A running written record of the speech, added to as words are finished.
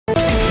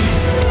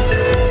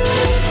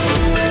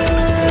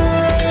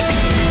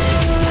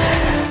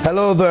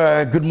Hello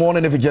there, good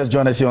morning if you just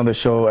joined us here on the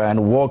show,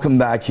 and welcome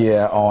back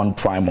here on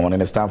Prime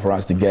Morning. It's time for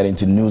us to get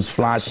into News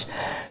Flash,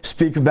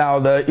 speak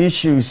about the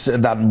issues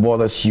that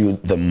bothers you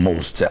the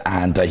most,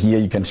 and here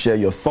you can share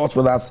your thoughts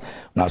with us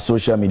on our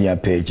social media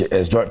page.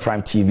 It's Joy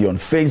Prime TV on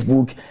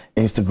Facebook,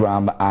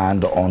 Instagram,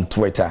 and on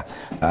Twitter.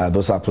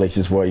 Those are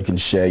places where you can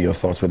share your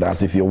thoughts with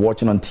us. If you're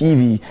watching on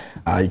TV,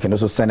 you can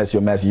also send us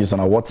your messages on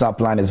our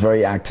WhatsApp line. It's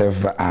very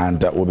active,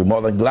 and we'll be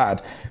more than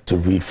glad to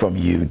read from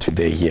you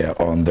today here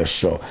on the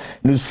show.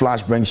 News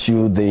Flash brings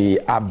you the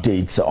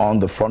updates on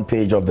the front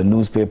page of the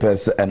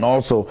newspapers, and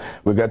also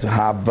we're going to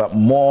have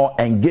more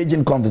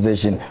engaging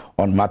conversation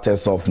on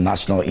matters of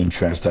national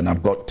interest. And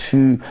I've got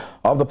two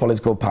of the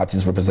political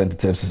parties'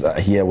 representatives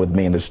here with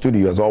me in the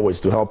studio, as always,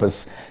 to help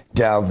us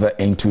delve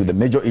into the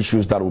major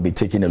issues that we'll be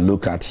taking a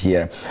look at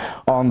here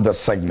on the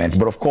segment.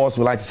 But of course,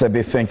 we'd like to say a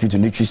big thank you to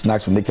Nutri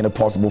Snacks for making it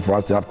possible for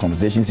us to have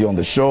conversations here on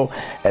the show.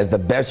 As the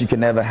best you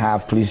can ever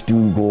have, please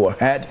do go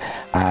ahead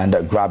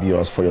and grab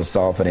yours for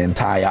yourself and the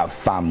entire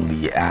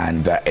family.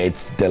 And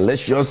it's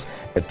delicious,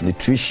 it's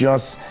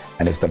nutritious,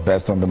 and it's the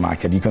best on the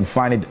market. You can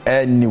find it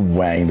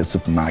anywhere in the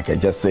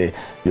supermarket. Just say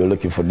you're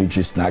looking for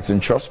Nutri Snacks,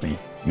 and trust me,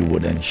 you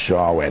would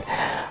enjoy it.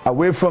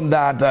 Away from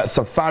that,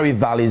 Safari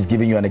Valley is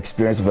giving you an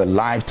experience of a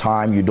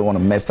lifetime. You don't want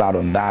to miss out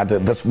on that.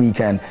 This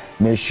weekend,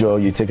 make sure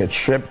you take a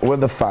trip with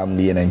the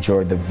family and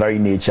enjoy the very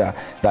nature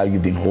that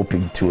you've been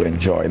hoping to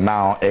enjoy.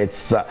 Now,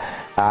 it's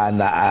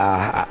an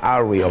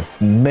array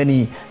of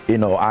many,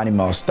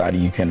 animals that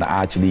you can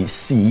actually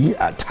see,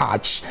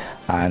 touch,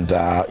 and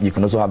you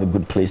can also have a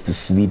good place to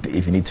sleep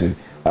if you need to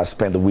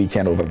spend the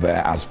weekend over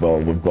there as well.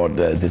 We've got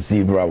the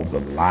zebra, we've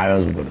got the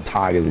lions, we've got the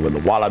tigers, we've got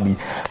the wallaby,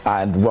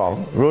 and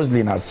well,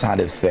 Rosaline has had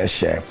a fair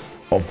share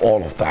of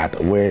all of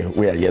that.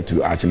 We are yet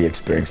to actually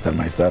experience them,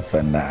 myself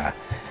and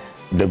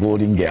the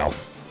golden girl.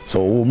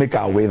 So we'll make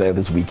our way there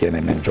this weekend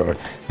and enjoy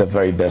the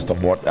very best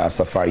of what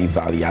Safari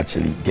Valley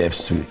actually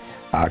gives to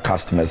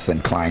customers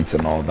and clients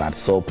and all that.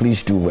 So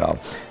please do well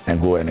and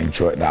go and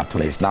enjoy that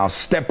place. Now,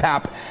 Step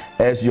Up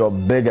is your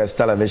biggest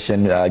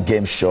television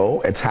game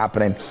show. It's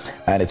happening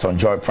and it's on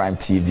Joy Prime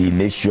TV.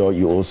 Make sure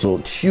you also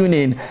tune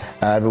in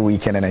every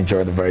weekend and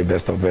enjoy the very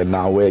best of it.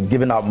 Now, we're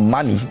giving out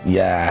money,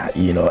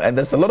 and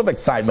there's a lot of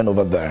excitement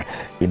over there.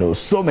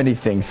 So many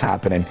things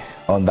happening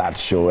on that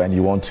show, and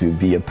you want to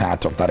be a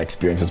part of that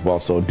experience as well.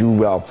 So do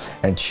well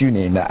and tune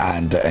in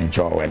and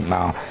enjoy it.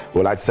 Now,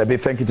 we'd like to say a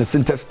big thank you to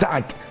Syntex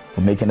Tank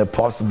for making it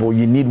possible.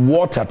 You need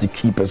water to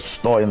keep a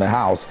store in the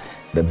house.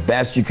 The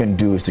best you can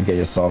do is to get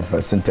yourself a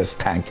Syntex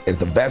Tank. It's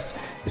the best,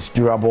 it's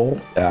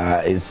durable,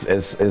 it's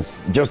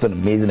just an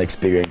amazing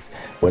experience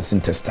with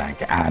Syntex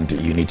Tank, and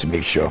you need to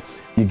make sure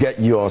you get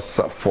yours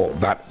for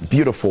that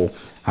beautiful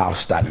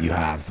house that you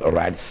have. All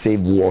right,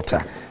 save water.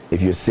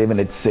 If you're saving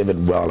it, save it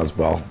well as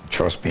well.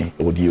 Trust me,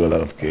 it will do you a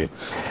lot of good.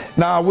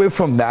 Now, away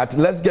from that,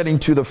 let's get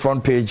into the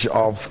front page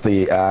of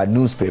the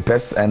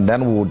newspapers, and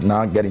then we'll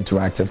now get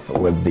interactive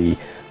with the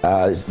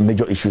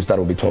major issues that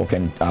we'll be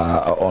talking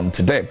on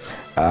today.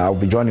 I'll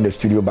be joined in the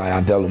studio by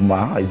Adel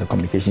Umar. He's a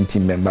communication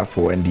team member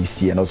for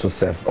NDC, and also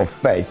Seth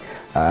Ofei.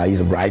 He's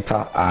a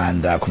writer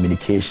and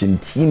communication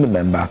team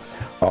member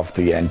of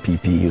the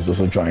NPP. He's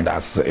also joined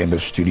us in the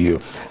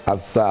studio.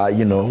 As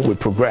we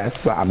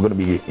progress, I'm going to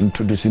be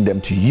introducing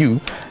them to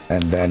you,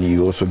 and then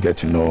you also get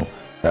to know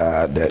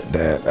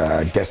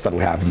the guests that we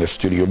have in the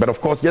studio. But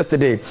of course,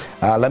 yesterday,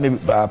 let me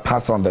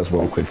pass on this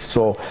real quick.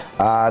 So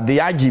the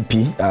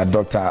IGP,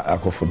 Dr.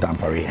 Akufo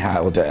Dampare,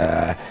 held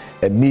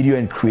a media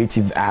and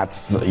creative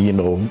arts,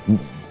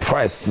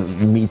 press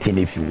meeting,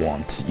 if you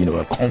want,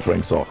 a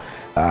conference, or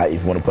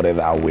if you want to put it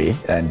that way.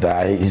 And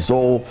his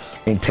whole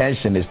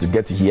intention is to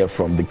get to hear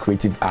from the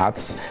creative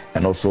arts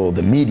and also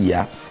the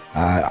media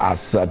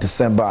as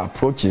December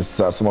approaches,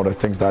 some of the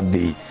things that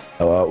the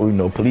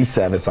police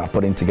service are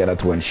putting together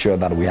to ensure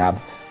that we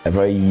have a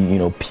very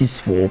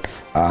peaceful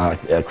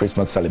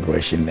Christmas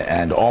celebration,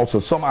 and also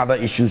some other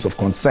issues of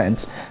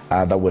consent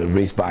that were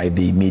raised by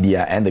the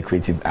media and the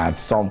creative arts.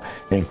 Some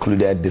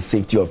included the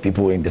safety of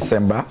people in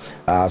December.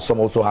 Some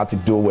also had to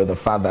do with the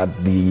fact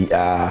that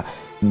the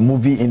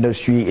movie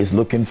industry is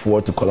looking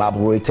forward to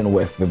collaborating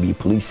with the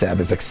police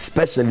service,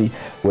 especially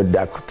with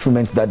the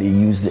accoutrements that they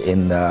use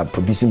in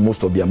producing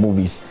most of their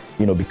movies,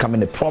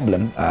 becoming a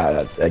problem,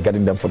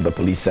 getting them from the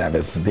police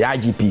service. The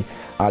IGP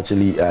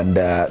actually and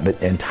the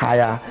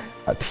entire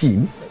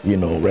team,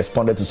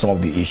 responded to some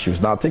of the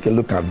issues. Now, take a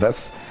look at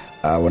this.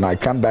 When I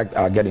come back,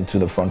 I'll get into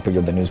the front page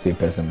of the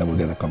newspapers, and then we'll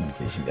get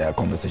a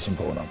conversation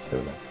going on. Stay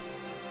with us.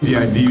 The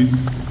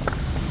ideas,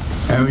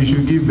 and we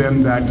should give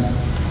them that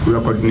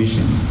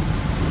recognition.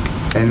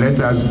 And let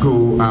us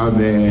go out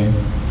there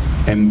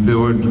and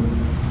build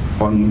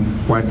on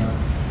what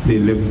they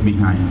left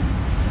behind.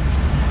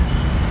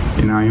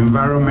 In our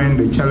environment,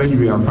 the challenge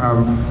we have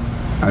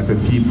as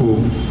a people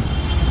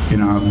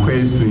in our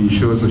quest to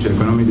ensure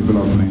socio-economic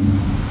development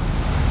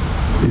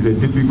is the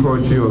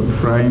difficulty of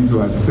trying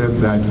to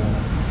accept that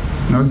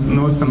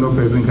no single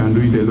person can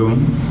do it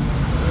alone,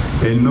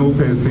 and no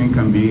person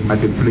can be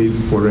at a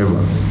place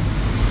forever.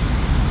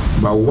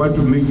 But what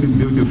makes it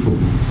beautiful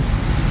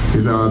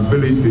is our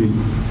ability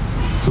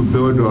to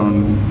build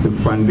on the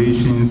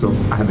foundations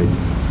of others,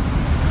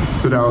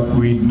 so that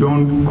we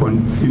don't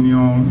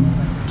continue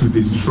to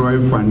destroy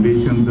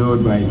foundations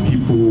built by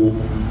people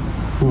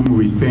whom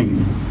we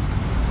think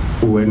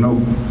we're not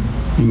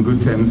in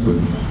good terms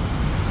with.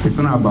 It's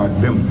not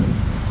about them,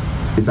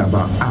 it's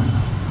about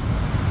us.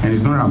 And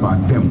it's not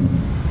about them,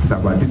 it's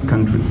about this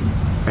country.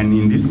 And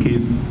in this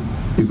case,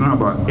 it's not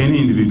about any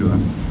individual,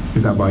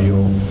 it's about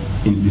your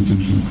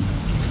institution.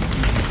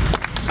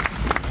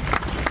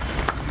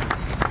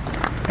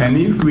 And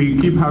if we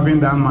keep having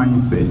that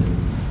mindset,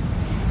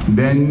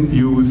 then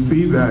you will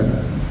see that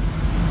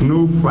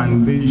no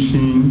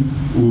foundation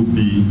will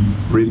be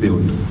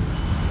rebuilt.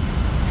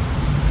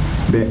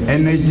 The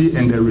energy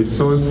and the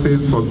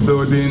resources for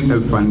building a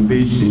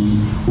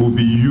foundation will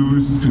be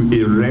used to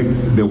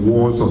erect the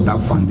walls of that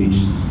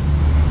foundation.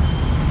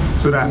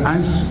 So that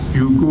as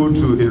you go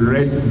to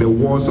erect the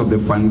walls of the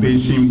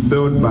foundation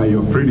built by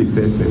your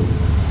predecessors,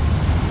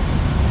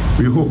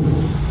 we hope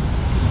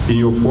in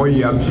your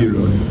 4-year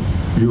period,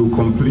 you will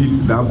complete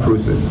that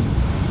process,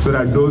 so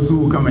that those who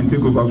will come and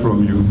take over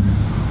from you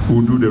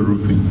will do the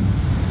roofing.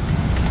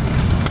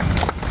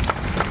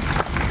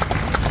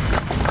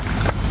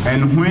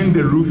 And when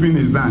the roofing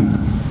is done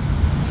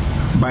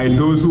by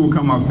those who will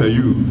come after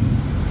you,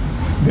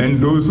 then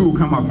those who will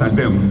come after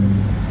them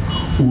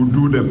will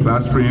do the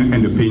plastering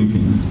and the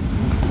painting.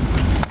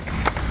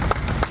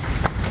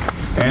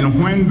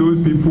 And when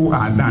those people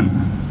are done,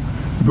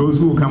 those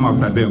who will come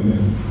after them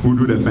will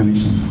do the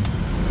finishing,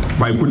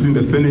 by putting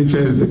the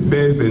furniture, the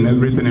beds and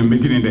everything, and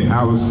making it a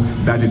house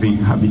that is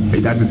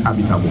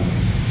habitable.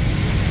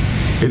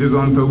 It is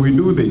until we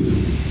do this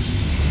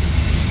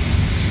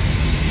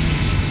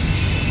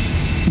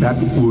that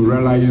we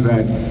realize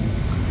that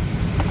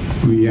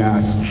we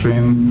are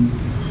strength,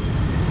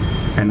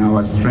 and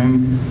our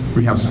strength,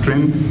 we have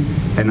strength,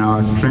 and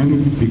our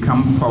strength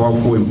become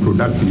powerful and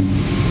productive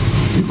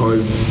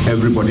because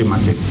everybody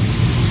matters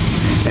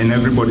and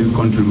everybody's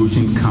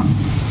contribution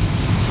counts.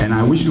 And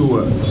I wish you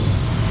well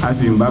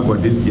as you embark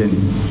on this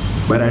journey,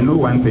 but I know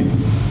one thing: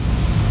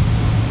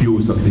 you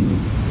will succeed.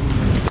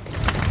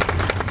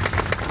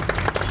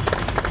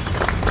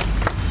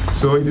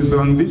 So it is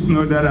on this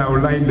note that I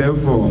would like,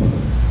 therefore,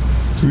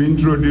 to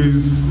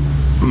introduce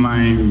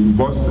my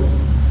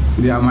bosses.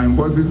 They are my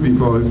bosses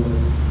because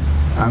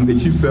I'm the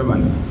chief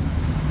servant.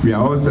 We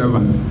are all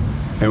servants,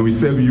 and we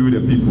serve you, the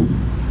people.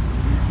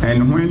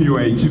 And when you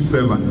are a chief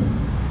servant,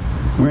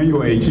 when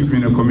you are a chief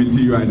in a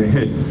committee, you are the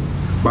head.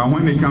 But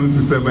when it comes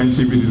to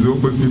servantship, it is the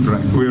opposite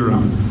way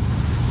around.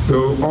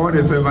 So all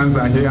the servants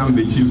are here, I'm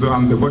the chief, so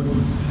I'm the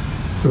bottom.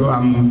 So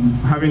I'm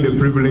having the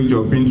privilege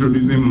of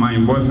introducing my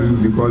bosses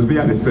because they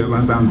are the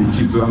servants, I'm the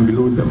chief, so I'm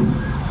below them.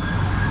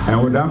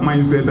 And with that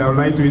mindset, I would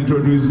like to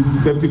introduce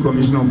Deputy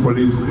Commissioner of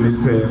Police,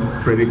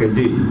 Mr. Frederick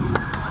Ajay.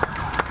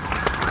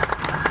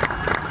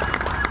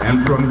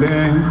 And from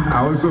there,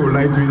 I also would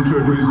like to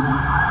introduce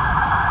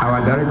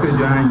our Director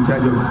General in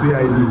charge of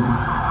CID,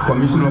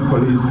 Commissioner of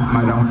Police,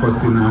 Madam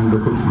Faustina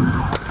Ndokofi.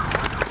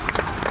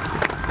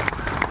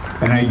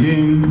 And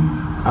again,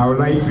 I would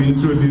like to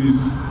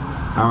introduce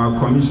our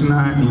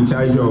Commissioner in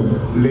charge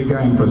of Legal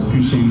and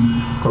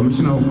Prosecution,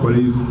 Commissioner of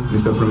Police,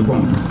 Mr.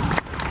 Frimpong.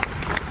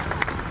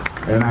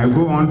 And I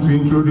go on to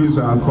introduce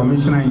our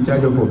Commissioner in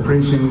charge of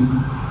Operations,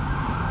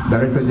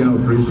 Director General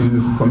of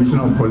Operations,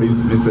 Commissioner of Police,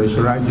 Mr.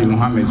 Shiraji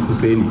Mohammed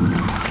Husseini.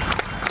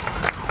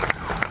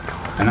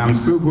 And I'm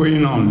still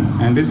going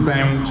on, and this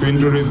time to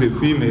introduce a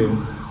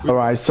female. All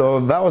right, so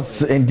that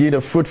was indeed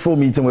a fruitful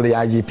meeting with the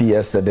IGP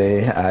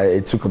yesterday.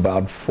 It took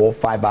about 4 or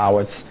 5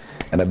 hours,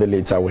 and a bit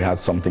later we had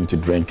something to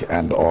drink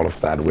and all of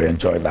that. We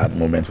enjoyed that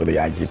moment with the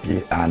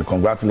IGP, and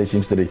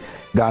congratulations to the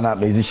Ghana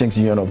Musicians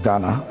Union of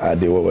Ghana.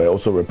 They were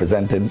also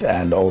represented,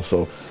 and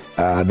also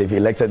they've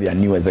elected their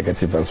new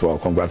executive as well.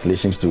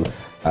 Congratulations to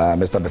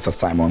Mr. Bessa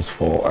Simons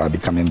for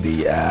becoming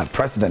the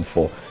president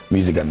for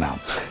Music Now.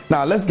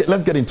 Now let's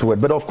get into it.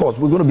 But of course,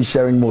 we're going to be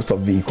sharing most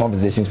of the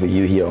conversations with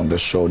you here on the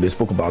show. They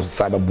spoke about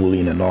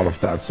cyberbullying and all of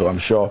that. So I'm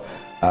sure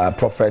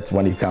Prophet,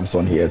 when he comes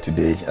on here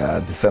today,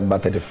 December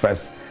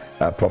 31st,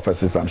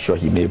 prophecies, I'm sure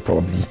he may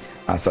probably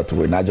answer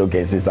to it. Nigel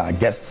Gaze is our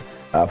guest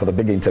for the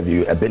big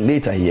interview a bit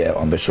later here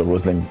on the show.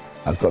 Rosalind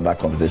has got that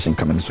conversation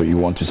coming, so you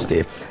want to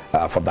stay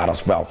for that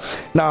as well.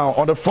 Now,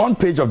 on the front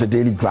page of the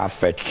Daily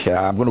Graphic,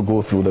 I'm going to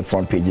go through the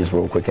front pages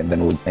real quick, and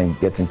then we'll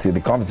get into the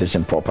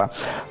conversation proper.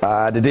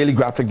 The Daily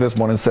Graphic this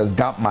morning says,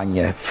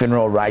 Gapmanye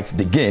funeral rites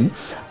begin,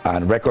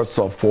 and records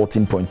of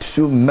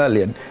 14.2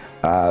 million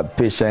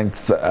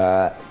patients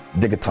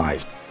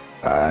digitized.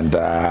 And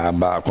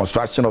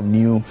construction of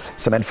new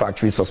cement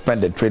factory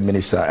suspended. Trade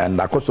Minister and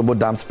Akosobo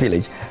Dam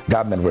spillage,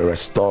 government will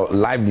restore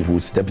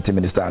livelihoods. Deputy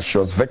Minister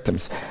assures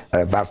victims.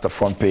 That's the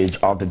front page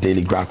of the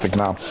Daily Graphic.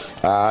 Now,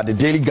 the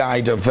Daily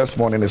Guide this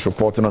morning is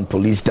reporting on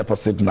police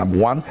deposit number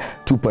 1,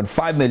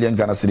 2.5 million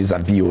Ghana cedis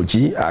at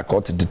BOG,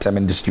 court to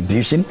determine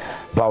distribution.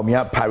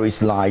 Baumia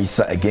Paris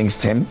lies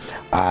against him,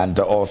 and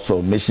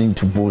also mission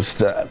to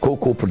boost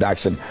cocoa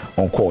production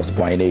on course.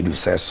 Boinedu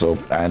says so.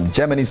 And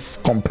Germany's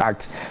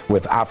compact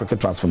with Africa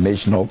market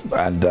transformational,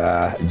 and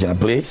Jenna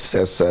Blaze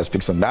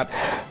speaks on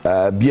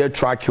that. Beer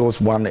truck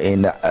kills one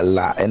in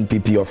La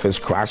NPP office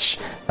crash.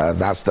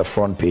 That's the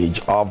front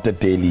page of the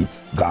Daily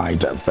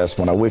Guide. First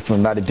one away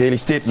from that, the Daily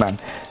Statement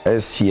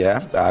is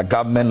here.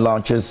 Government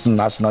launches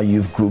National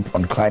Youth Group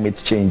on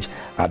climate change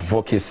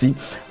advocacy.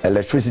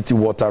 Electricity,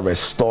 water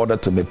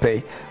restored to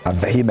Mepe at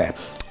Vehime.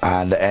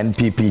 And the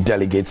NPP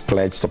delegates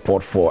pledge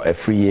support for a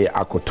free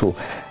Akoto.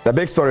 The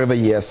big story of the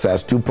year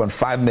says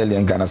 2.5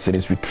 million Ghana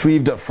cedis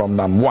retrieved from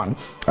NAM1.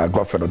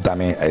 Godfred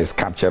Odame is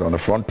captured on the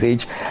front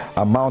page.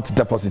 Amount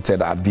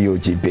deposited at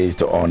BOG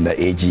based on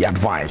the AG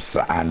advice.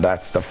 And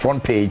that's the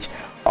front page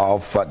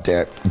of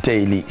the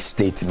Daily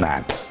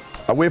Statement.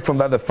 Away from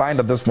that, the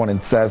finder this morning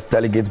says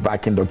delegates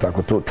backing Dr.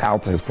 Akoto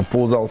tout his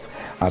proposals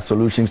as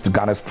solutions to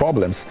Ghana's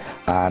problems,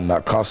 and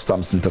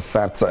customs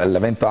intercept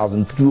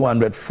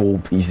 11,204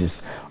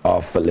 pieces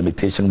of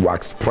imitation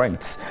wax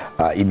prints.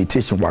 I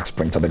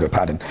beg your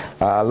pardon.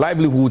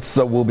 Livelihoods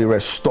will be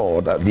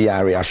restored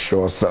via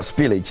reassures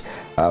spillage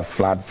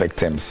flood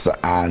victims,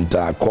 and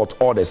court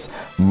orders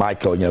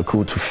Michael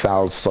Nyaku to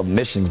file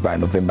submissions by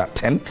November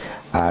 10.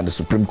 And the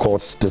Supreme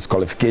Court's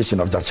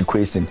disqualification of Gyakye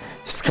Quayson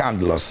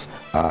scandalous.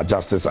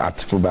 Justice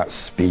Atuguba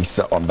speaks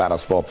on that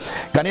as well.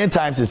 Ghanaian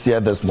Times is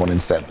here this morning.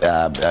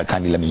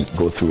 Kindly let me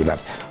go through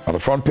that. On the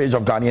front page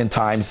of Ghanaian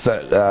Times,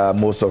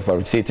 most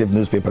authoritative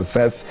newspaper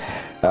says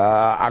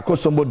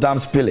Akosombo Dam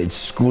spillage,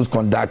 schools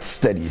conduct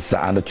studies,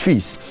 and the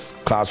trees.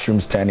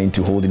 Classrooms turn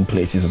into holding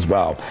places as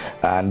well.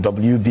 And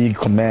WB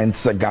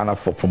commends Ghana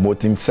for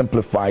promoting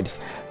simplified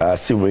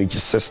sewage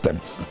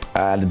system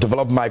and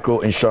develop micro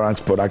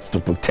insurance products to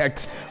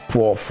protect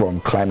poor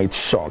from climate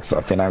shocks.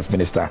 Finance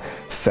Minister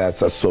says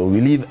so.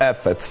 Relief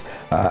efforts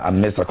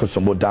amidst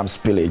Akosombo Dam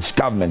spillage.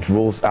 Government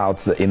rolls out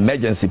the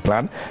emergency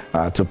plan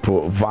to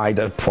provide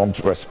a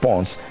prompt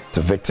response to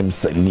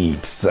victims'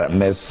 needs.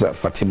 Ms.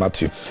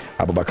 Fatimatu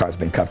Abubakar has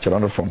been captured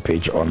on the front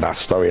page on that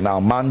story. Now,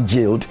 man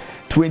jailed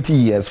 20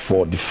 years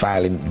for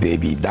defiling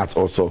baby. That's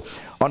also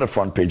on the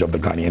front page of the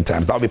Ghanaian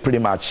Times. That'll be pretty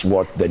much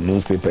what the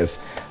newspapers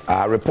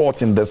are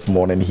reporting this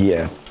morning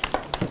here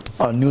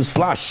on News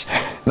Flash.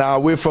 Now,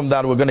 away from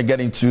that, we're going to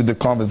get into the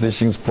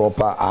conversations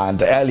proper.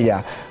 And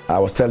earlier, I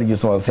was telling you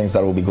some of the things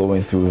that we'll be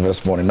going through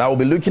this morning. Now, we'll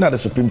be looking at the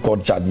Supreme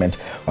Court judgment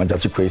on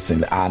Gyakye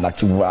Quayson, and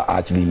Atuguba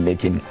actually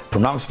making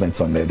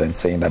pronouncements on it and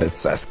saying that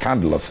it's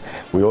scandalous.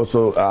 We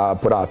also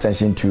put our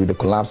attention to the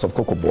collapse of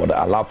cocoa board,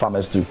 allow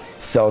farmers to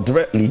sell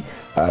directly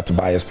to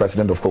buyers.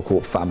 President of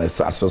Cocoa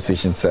Farmers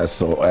Association says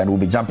so. And we'll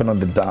be jumping on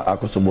the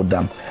Akosombo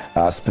Dam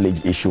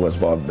spillage issue as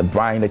well.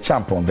 Brian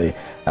Champion, the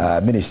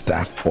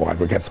Minister for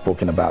Agriculture,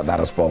 spoken about that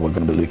as well. We're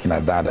going to be looking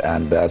at that.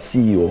 And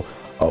CEO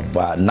of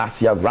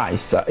Nasia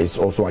Rice is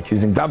also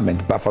accusing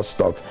government buffer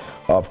stock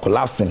of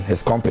collapsing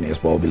his company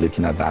as well. We'll be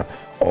looking at that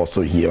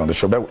also here on the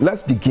show. But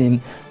let's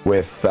begin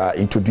with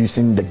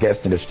introducing the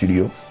guests in the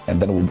studio,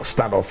 and then we'll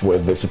start off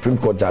with the Supreme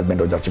Court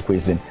judgment of Gyakye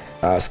Quayson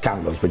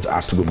scandals, which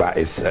Atuguba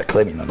is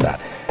claiming on that.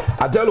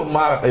 Adele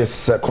Umar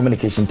is a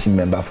communication team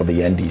member for the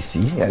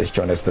NDC and is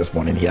joining us this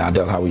morning here.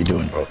 Adele, how are you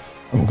doing, bro?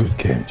 I'm good,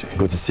 KMJ.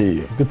 Good to see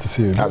you. Good to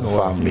see you. How's the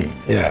family?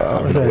 Yeah,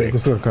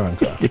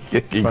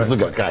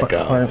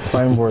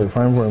 fine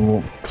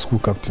boy, school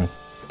captain.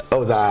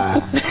 Oh,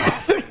 that.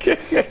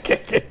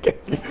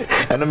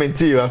 And I mean,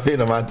 to you, I feel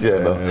no matter.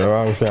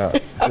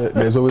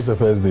 There's always a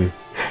first day.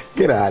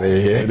 Get out of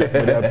here.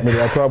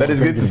 But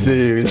it's good to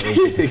see you.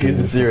 Good to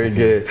see you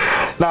again.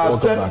 Now,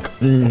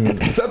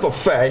 Seth of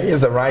Fair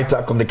is a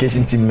writer,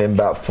 communication team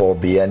member for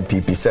the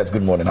NPP. Seth,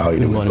 good morning. How are you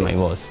doing? Good morning, my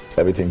boss.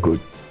 Everything good?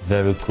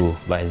 Very cool,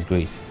 by His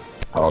grace.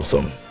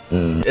 Awesome.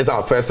 It's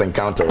our first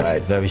encounter,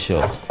 right? Very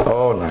sure.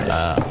 Oh, nice.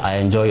 I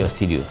enjoy your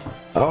studio.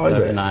 Oh, is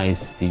it? Very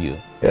nice studio.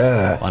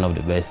 Yeah. One of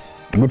the best.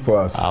 Good for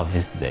us. I've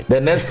visited. The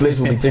next place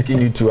we'll be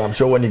taking you to, I'm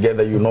sure when you get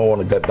there, you don't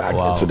want to get back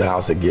to the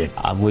house again.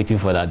 I'm waiting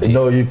for that day.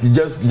 No, you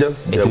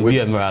just it will be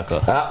a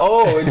miracle.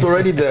 Oh, it's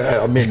already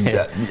there. I mean,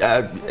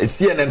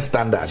 CNN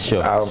standard.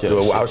 Sure,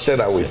 I'll share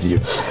that with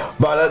you.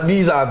 But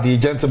these are the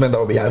gentlemen that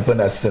will be helping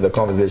us in the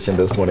conversation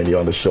this morning here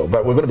on the show.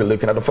 But we're going to be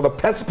looking at it for the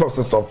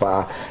purposes of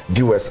our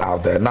viewers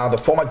out there. Now, the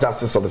former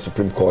Justice of the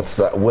Supreme Court,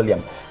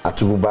 William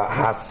Atuguba,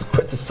 has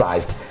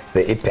criticized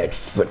the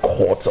Apex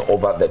Court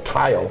over the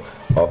trial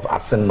of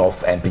Asen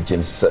North MP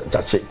James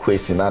Gyakye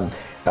Quayson, and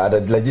the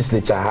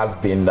legislature has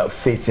been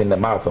facing a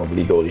marathon of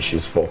legal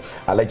issues for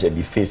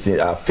allegedly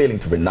failing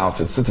to renounce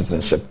its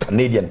citizenship,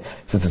 Canadian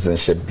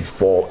citizenship,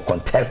 before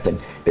contesting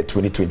the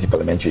 2020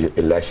 parliamentary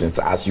elections.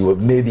 As you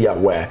may be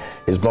aware,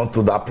 he's gone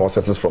through that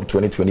processes from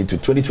 2020 to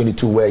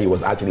 2022, where he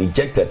was actually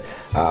ejected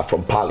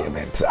from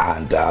parliament,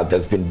 and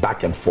there's been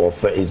back and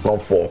forth. He's gone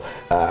for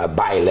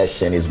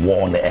by-election, he's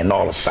won, and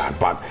all of that.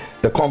 But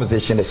the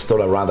conversation is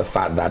still around the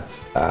fact that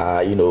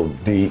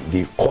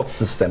the court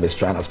system is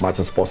trying as much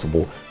as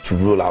possible to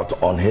rule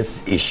out on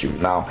his issue.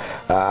 Now,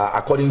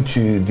 according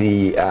to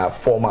the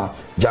former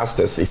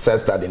justice, it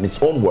says that in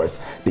its own words,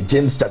 the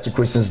James Gyakye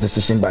Quayson's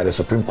decision by the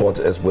Supreme Court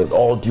is, with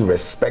all due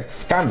respect,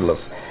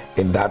 scandalous,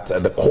 in that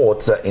the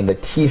court, in the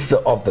teeth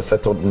of the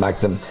settled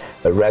maxim,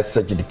 res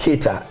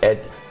judicator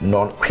et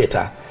non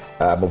quitter,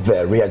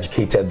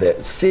 re-educated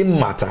the same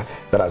matter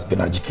that has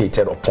been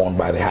educated upon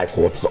by the High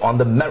Court on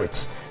the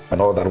merits, and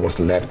all that was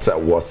left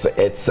was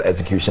its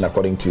execution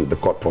according to the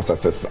court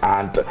processes,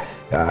 and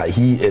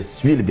he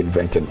has really been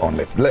venting on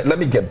it. Let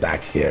me get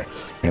back here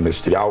in the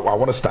studio. I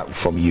want to start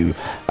from you.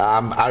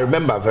 I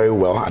remember very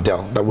well,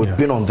 Adele, that we've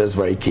been on this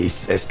very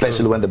case,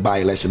 especially when the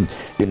by-election,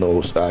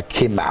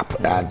 came up,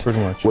 and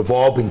we've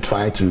all been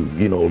trying to,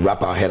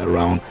 wrap our head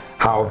around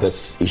how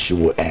this issue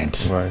will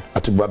end. Right.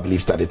 Atuguba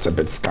believes that it's a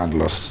bit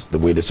scandalous the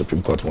way the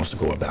Supreme Court wants to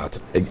go about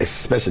it,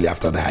 especially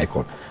after the High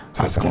Court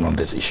has gone on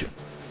this issue.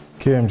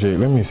 KMJ,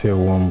 let me say a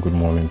warm good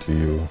morning to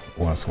you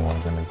once more,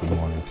 and a good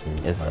morning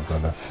to my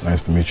brother.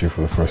 Nice to meet you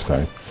for the first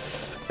time.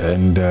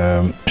 And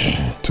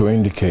to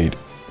indicate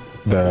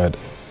that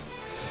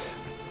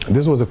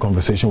this was a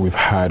conversation we've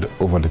had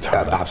over the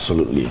time.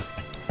 Absolutely.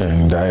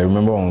 And I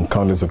remember on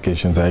countless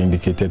occasions I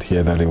indicated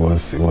here that it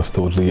was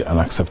totally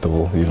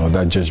unacceptable.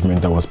 That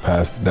judgment that was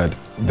passed, that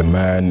the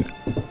man,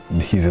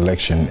 his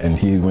election, and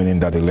he winning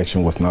that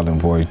election was null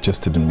and void,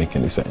 just didn't make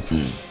any sense.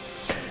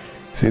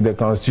 See, the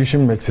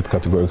Constitution makes it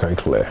categorically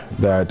clear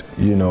that,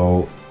 in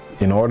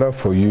order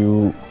for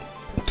you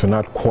to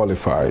not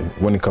qualify,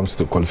 when it comes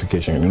to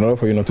qualification, in order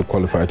for you not to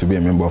qualify to be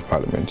a member of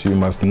parliament, you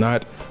must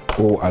not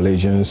owe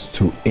allegiance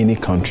to any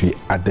country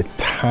at the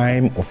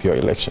time of your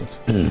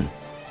elections.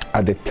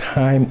 At the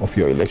time of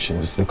your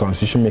elections, the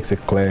Constitution makes it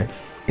clear,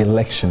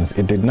 elections.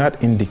 It did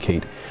not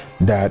indicate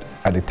that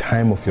at the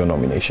time of your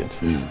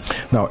nominations.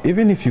 Now,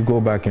 even if you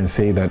go back and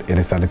say that it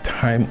is at the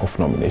time of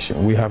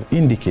nomination, we have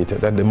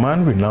indicated that the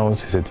man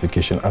renounced his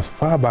certification as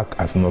far back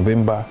as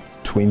November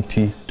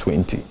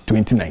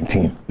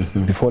 2019,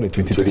 before the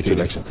 2020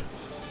 elections.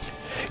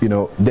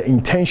 The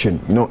intention,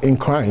 in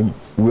crime,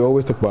 we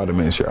always talk about the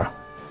mens rea.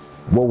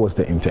 What was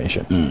the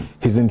intention?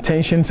 His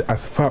intentions,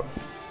 as far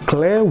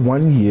clear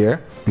 1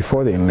 year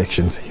before the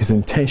elections, his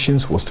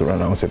intentions was to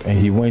renounce it, and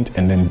he went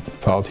and then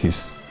filed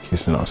his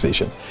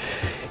renunciation.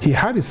 He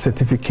had his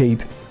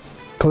certificate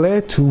clear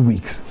 2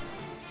 weeks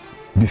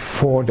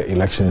before the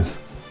elections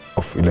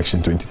of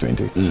election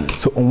 2020.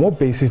 So on what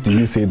basis do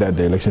you say that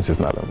the elections is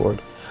null and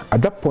void?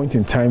 At that point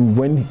in time,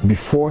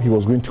 before he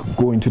was going to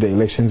go into the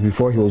elections,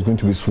 before he was going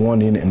to be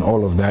sworn in and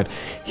all of that,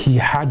 he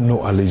had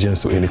no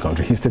allegiance to any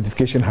country. His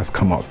certification has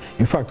come out.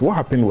 In fact, what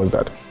happened was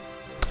that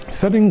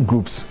certain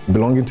groups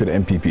belonging to the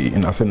MPP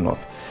in Assin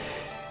North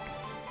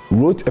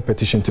wrote a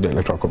petition to the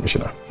Electoral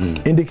Commissioner,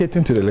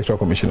 indicating to the Electoral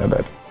Commissioner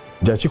that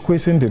Gyakye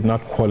Quayson did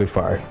not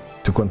qualify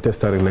to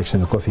contest that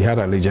election because he had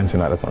allegiance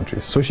in other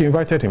countries. So she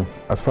invited him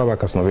as far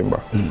back as November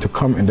to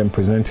come and then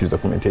present his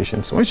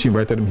documentation. So when she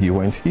invited him, he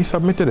went, he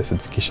submitted a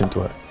certification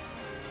to her.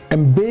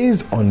 And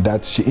based on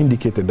that, she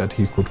indicated that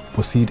he could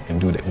proceed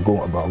and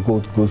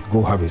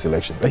go have his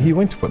elections. And he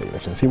went for the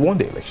elections. He won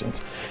the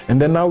elections.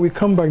 And then now we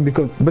come back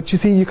but you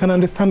see, you can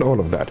understand all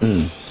of that.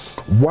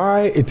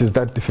 Why it is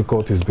that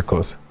difficult is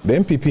because the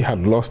MPP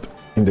had lost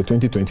in the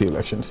 2020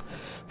 elections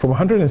from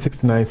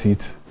 169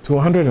 seats to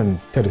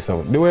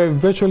 137. They were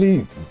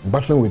virtually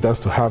battling with us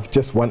to have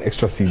just one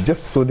extra seat,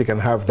 just so they can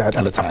have that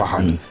upper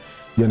hand.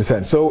 You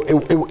understand? So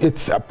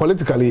it's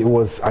politically, it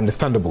was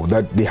understandable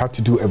that they had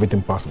to do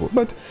everything possible.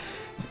 But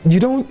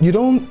you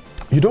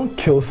don't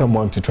kill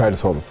someone to try to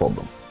solve a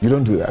problem. You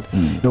don't do that.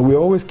 We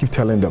always keep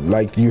telling them,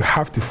 like, you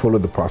have to follow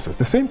the process.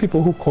 The same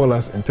people who call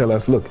us and tell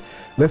us, look,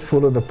 let's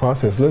follow the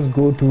process. Let's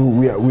go through.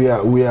 We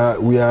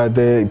are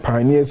the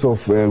pioneers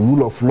of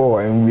rule of law,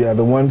 and we are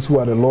the ones who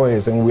are the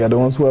lawyers, and we are the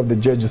ones who have the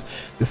judges.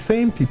 The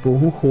same people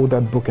who hold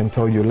that book and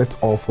tell you, let's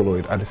all follow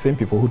it, are the same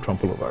people who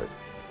trample over it.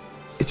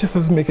 It just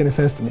doesn't make any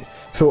sense to me.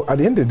 So at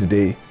the end of the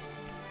day,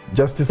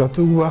 Justice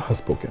Atuguba has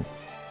spoken,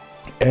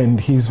 and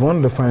he's one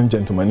of the fine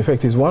gentlemen. In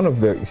fact, he's one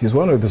of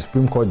the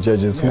Supreme Court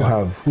judges who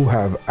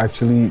have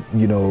actually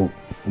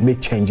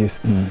made changes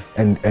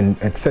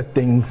and said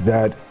things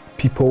that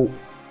people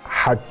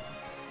had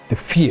the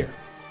fear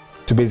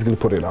to basically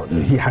put it out.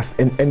 He has,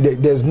 and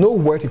there's no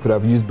word he could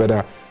have used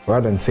better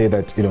rather than say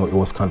that it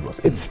was scandalous.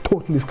 It's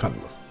totally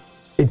scandalous.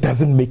 It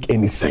doesn't make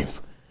any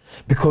sense,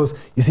 because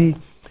you see,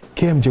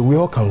 KMJ, we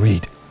all can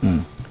read.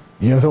 You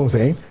understand what I'm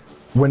saying?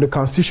 When the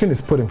Constitution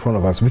is put in front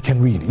of us, we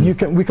can read.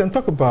 We can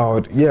talk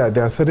about,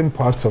 there are certain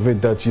parts of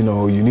it that you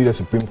need a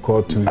Supreme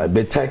Court to. A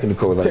bit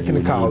technical.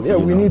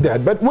 We need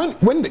that. But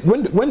when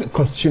the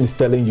Constitution is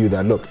telling you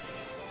that, look,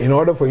 in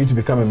order for you to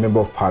become a member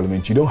of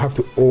Parliament, you don't have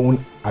to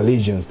own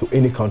allegiance to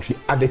any country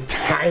at the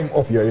time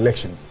of your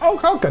elections.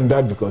 How can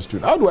that be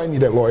constituted? How do I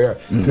need a lawyer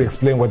to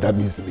explain what that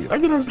means to me?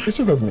 Like, it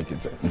just doesn't make any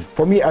sense.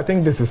 For me, I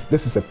think this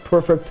is a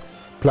perfect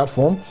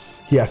platform.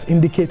 He has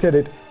indicated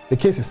it. The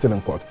case is still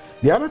in court.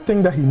 The other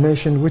thing that he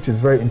mentioned, which is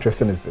very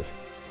interesting, is this.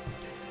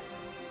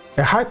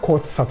 A high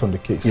court sat on the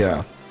case,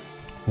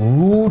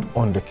 ruled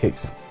on the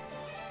case.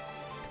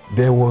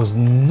 There was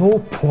no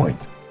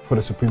point for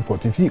the Supreme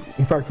Court.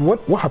 In fact,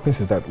 what happens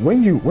is that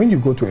when you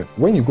go to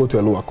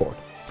a lower court,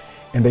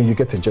 and then you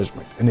get a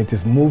judgment, and it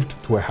is moved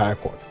to a higher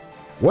court,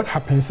 what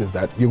happens is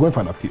that you're going for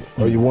an appeal,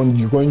 or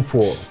you're going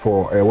for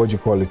what you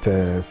call it,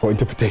 for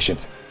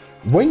interpretations.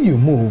 When you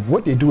move,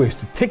 what they do is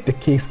to take the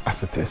case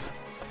as it is,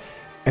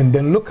 and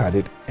then look at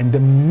it and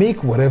then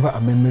make whatever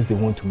amendments they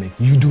want to make.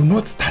 You do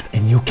not start a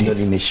new case. Not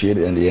initiate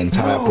and the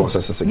entire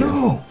process again.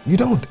 No, you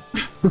don't.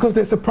 Because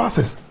there's a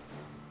process.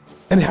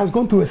 And it has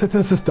gone through a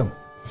certain system.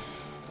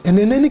 And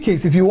in any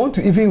case, if you want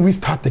to even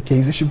restart the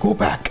case, you should go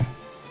back.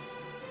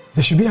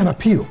 There should be an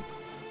appeal.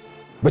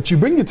 But you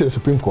bring it to the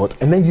Supreme Court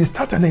and then you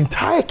start an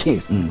entire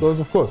case. Because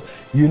of course,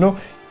 you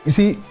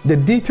see, the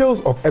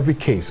details of every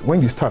case,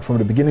 when you start from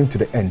the beginning to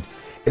the end,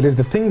 it is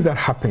the things that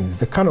happens,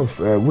 the kind of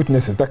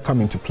witnesses that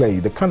come into play,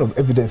 the kind of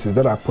evidences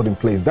that are put in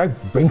place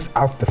that brings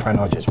out the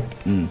final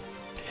judgment.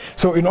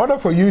 So in order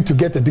for you to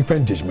get a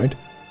different judgment,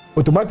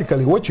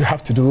 automatically what you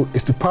have to do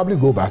is to probably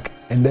go back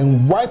and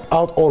then wipe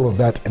out all of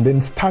that and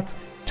then start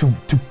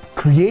to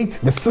create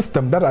the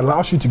system that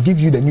allows you to give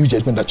you the new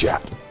judgment that you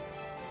had.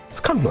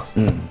 Scandalous.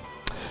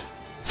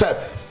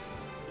 Seth.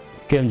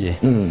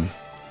 KMJ.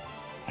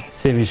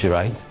 Same issue,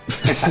 right?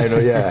 I know,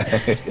 yeah.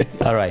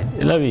 All right.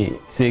 Let me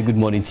say good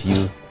morning to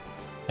you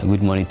and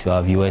good morning to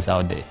our viewers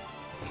out there.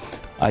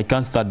 I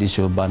can't start this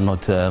show but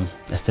not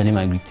extending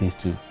my greetings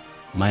to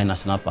my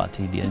national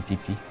party, the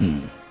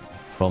NPP,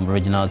 from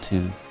regional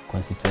to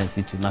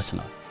constituency to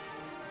national,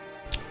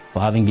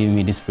 for having given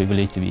me this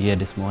privilege to be here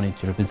this morning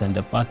to represent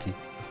the party,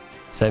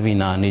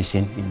 serving our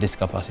nation in this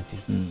capacity.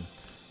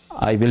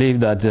 I believe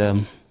that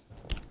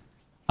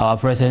our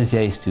presence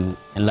here is to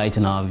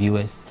enlighten our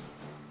viewers,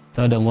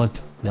 tell them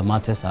what the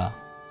matters are,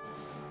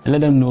 and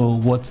let them know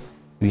what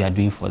we are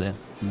doing for them.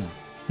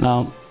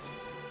 Now,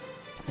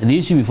 the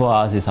issue before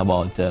us is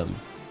about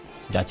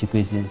Gyakye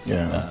Quayson's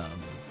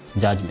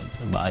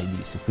judgment by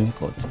the Supreme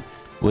Court,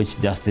 which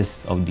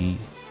Justice of the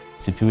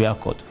Superior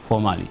Court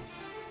formally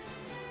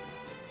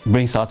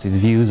brings out his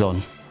views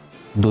on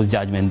those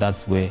judgments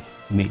that were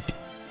made.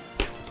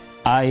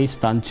 I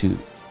stand to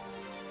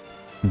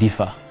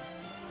differ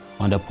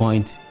on the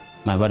point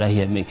my brother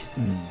here makes,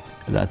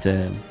 that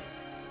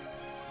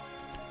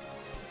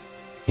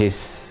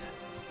his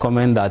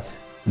comment that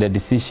the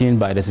decision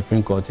by the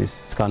Supreme Court is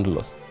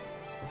scandalous.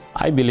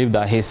 I believe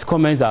that his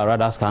comments are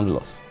rather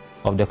scandalous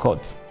of the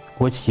court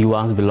which he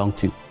once belonged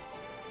to.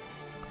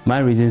 My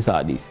reasons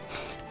are these.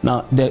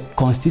 Now, the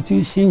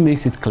Constitution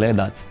makes it clear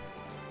that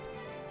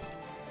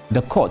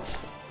the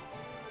courts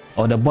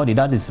or the body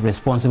that is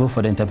responsible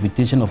for the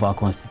interpretation of our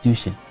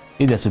Constitution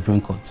is the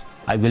Supreme Court.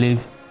 I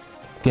believe,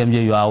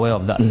 KMJ, you are aware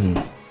of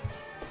that.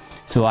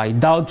 So I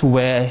doubt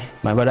where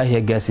my brother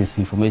here gets his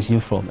information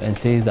from and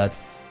says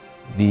that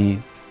the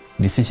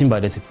decision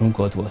by the Supreme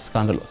Court was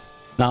scandalous.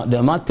 Now,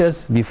 the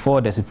matters before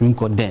the Supreme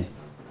Court then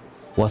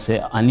was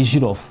an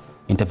issue of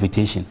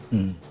interpretation.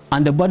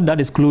 And the body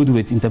that is clothed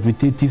with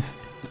interpretative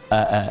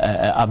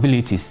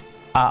abilities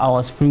are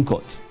our Supreme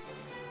Court.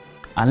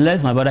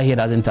 Unless my brother here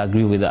doesn't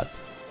agree with that.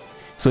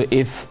 So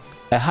if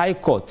a high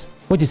court,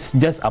 which is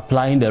just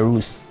applying the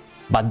rules,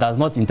 but does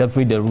not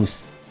interpret the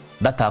rules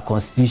that are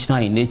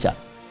constitutional in nature,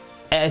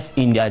 as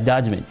in their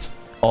judgment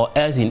or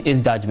as in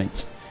its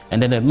judgment,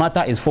 and then the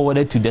matter is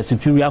forwarded to the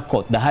Superior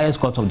Court, the highest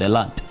court of the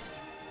land,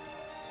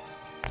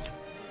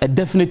 a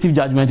definitive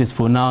judgment is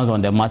pronounced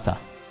on the matter.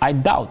 I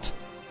doubt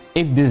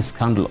if this is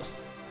scandalous,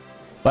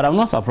 but I'm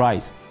not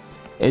surprised.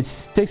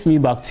 It takes me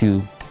back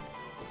to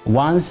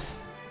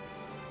once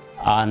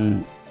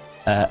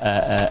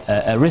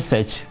a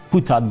research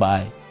put out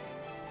by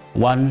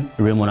one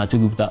Raymond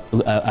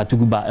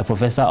Atuguba, a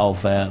professor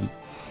of the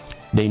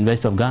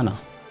University of Ghana,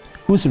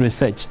 whose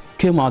research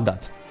came out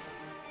that,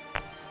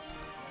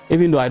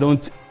 even though I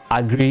don't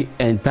agree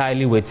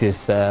entirely with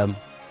his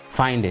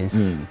findings,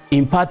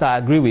 in part I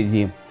agree with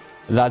him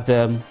that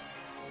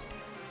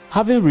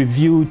having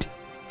reviewed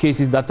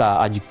cases that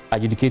are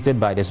adjudicated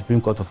by the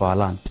Supreme Court of our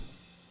land,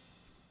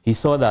 he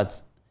saw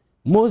that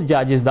most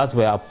judges that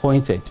were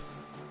appointed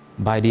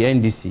by the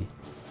NDC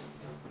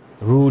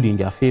ruled in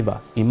their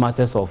favor in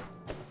matters of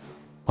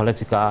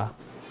political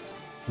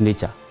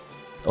nature,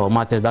 or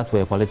matters that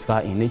were political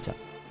in nature.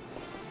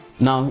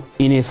 Now,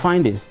 in his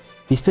findings,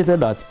 he stated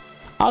that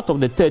out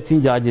of the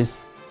 13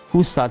 judges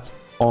who sat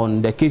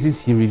on the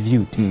cases he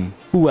reviewed,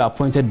 who were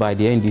appointed by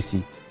the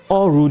NDC,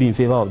 all ruled in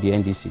favor of the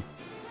NDC.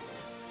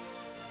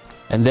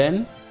 And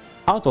then,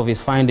 out of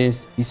his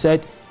findings, he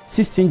said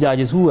 16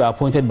 judges who were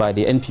appointed by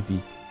the NPP,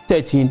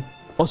 13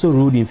 also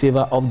ruled in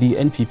favor of the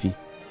NPP.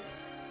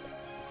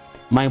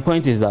 My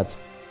point is that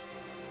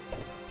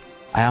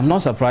I am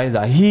not surprised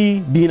that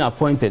he being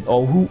appointed,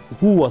 or who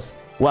was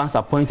once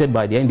appointed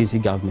by the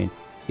NDC government,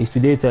 is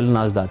today telling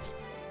us that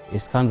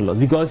it's scandalous,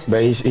 because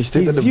he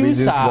stated the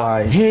reasons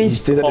why. He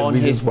stated the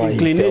reasons why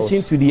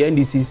inclination to the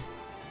NDC's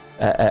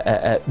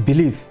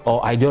belief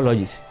or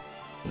ideologies.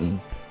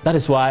 That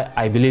is why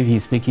I believe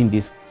he's making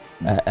this.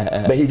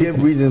 But he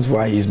gave reasons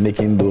why he's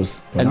making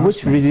those. And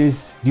which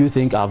reasons do you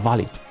think are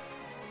valid?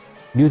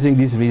 Do you think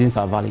these reasons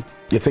are valid?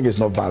 You think it's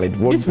not valid?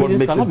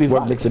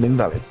 What makes it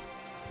invalid?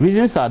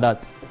 Reasons are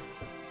that,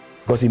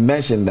 because he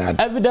mentioned that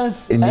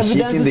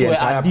initiating the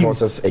entire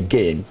process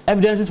again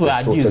was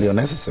totally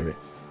unnecessary.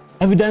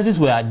 Evidences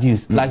were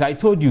adduced. Like I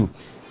told you,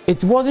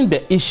 it wasn't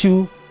the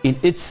issue in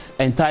its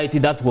entirety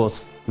that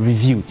was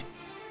reviewed.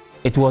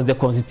 it was the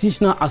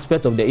constitutional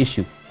aspect of the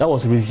issue that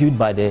was reviewed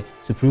by the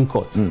Supreme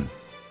Court.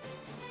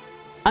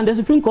 And the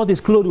Supreme Court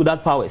is clothed with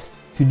that powers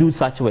to do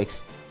such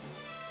works.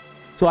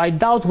 So I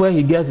doubt where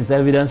he gets his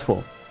evidence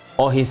from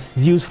or his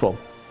views from,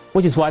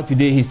 which is why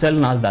today he's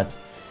telling us that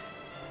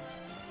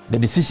the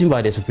decision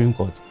by the Supreme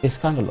Court is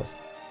scandalous.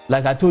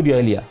 Like I told you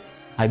earlier,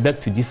 I beg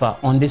to differ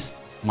on this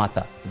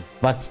matter.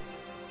 But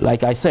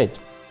like I said,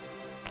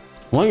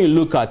 when you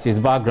look at his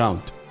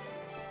background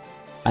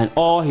and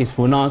all his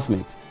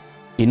pronouncements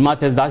in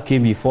matters that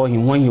came before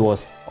him when he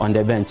was on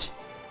the bench,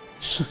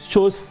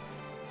 shows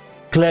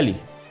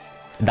clearly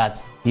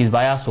that he's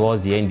biased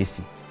towards the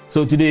NDC.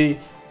 So today,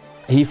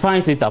 he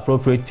finds it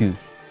appropriate to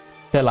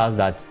tell us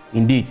that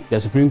indeed the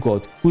Supreme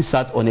Court, who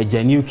sat on a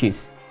genuine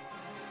case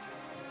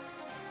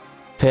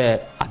per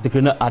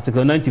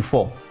Article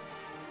 94,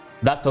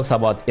 that talks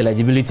about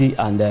eligibility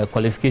and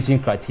qualification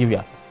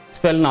criteria,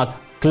 spelling out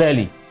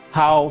clearly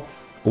how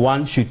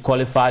one should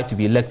qualify to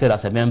be elected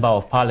as a member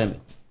of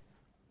parliament.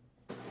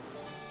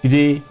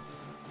 Today,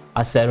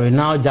 as a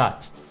renowned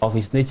judge of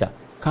his nature,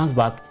 comes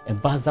back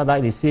and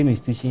bastardize the same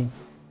institution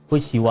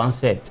which he once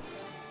said.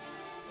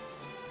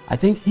 I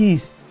think he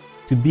is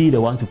to be the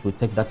one to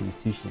protect that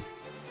institution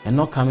and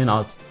not coming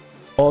out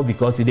all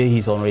because today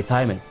he's on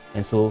retirement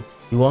and so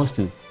he wants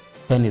to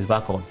turn his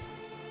back on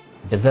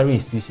the very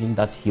institution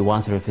that he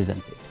once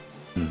represented.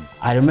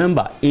 I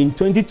remember in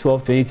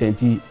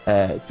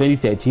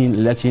 2012-2013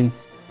 election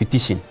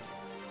petition,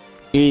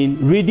 in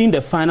reading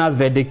the final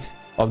verdict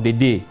of the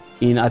day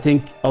in I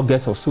think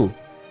August or so,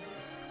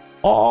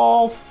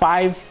 all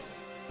 5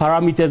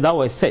 parameters that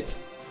were set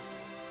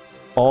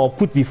or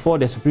put before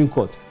the Supreme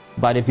Court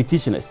by the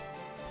petitioners,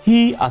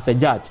 he as a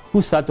judge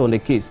who sat on the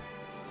case,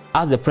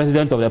 as the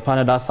president of the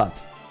panel that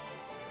sat,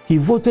 he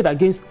voted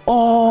against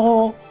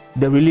all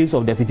the release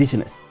of the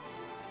petitioners.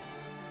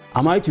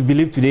 Am I to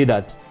believe today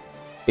that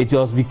it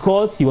was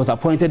because he was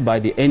appointed by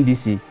the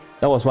NDC,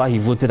 that was why he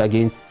voted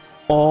against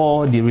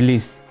all the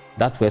release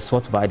that were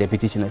sought by the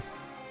petitioners?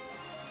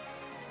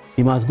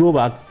 He must go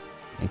back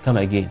and come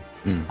again.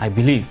 I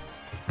believe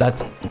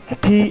that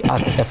he,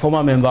 as a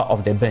former member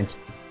of the bench,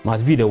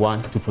 must be the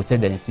one to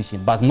protect the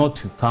institution, but not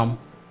to come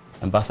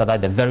and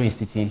bastardize the very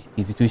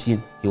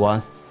institution he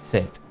once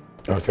said.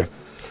 Okay.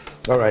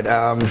 All right.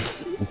 And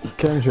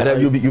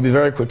you'll be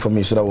very quick for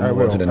me so that we'll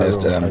move on to the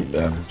next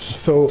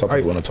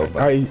topic we want to talk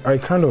about. I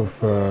kind of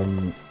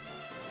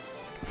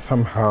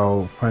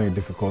somehow find it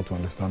difficult to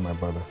understand my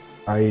brother.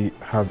 I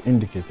have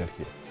indicated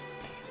here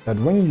that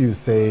when you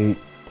say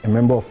a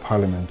member of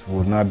parliament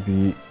would not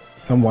be,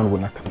 someone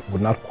would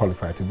not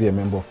qualify to be a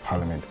member of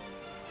parliament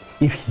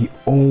if he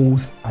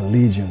owes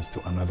allegiance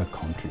to another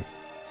country.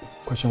 The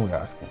question we're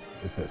asking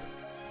is this: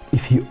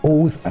 if he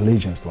owes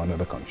allegiance to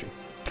another country.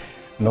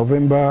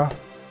 November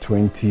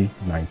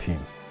 2019,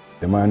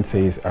 the man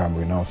says, I'm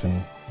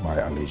renouncing my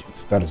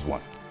allegiance. That is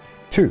 1.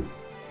 2,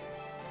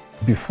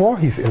 before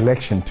his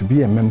election to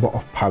be a member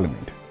of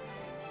parliament,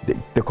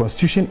 the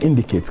Constitution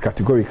indicates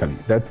categorically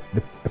that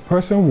the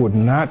person would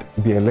not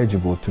be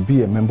eligible to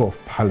be a member of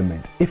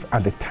parliament if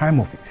at the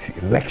time of his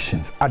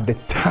elections,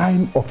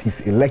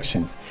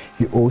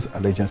 he owes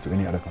allegiance to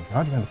any other country.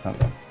 How do you understand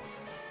that?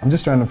 I'm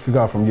just trying to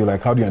figure out from you,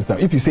 like, how do you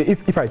understand? If you say,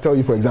 if I tell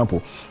you, for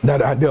example, that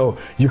Adele,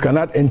 you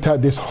cannot enter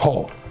this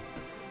hall,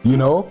 you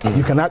know,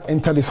 you cannot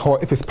enter this hall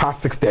if it's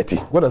past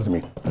 6:30. What does it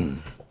mean?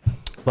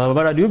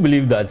 But do you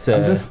believe that?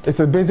 It's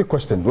a basic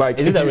question. Like,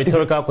 is it a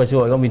rhetorical question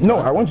or you want me to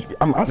answer?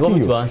 I'm asking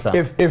you.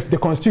 If the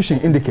Constitution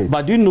indicates.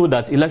 But do you know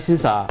that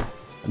elections are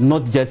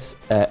not just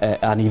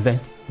an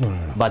event? No.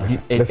 But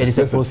it is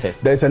a process.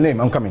 There's a name.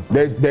 I'm coming.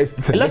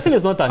 Election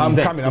is not an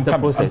event. It's a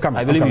process.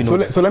 I believe you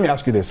know. So let me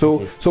ask you this.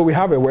 So we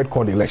have a word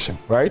called election,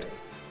 right?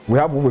 We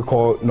have what we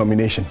call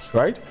nominations,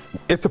 right?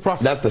 It's a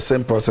process. That's the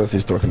same process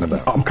he's talking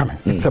about. I'm coming.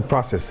 It's a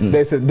process.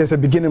 There's a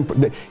beginning.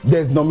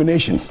 There's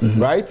nominations,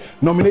 right?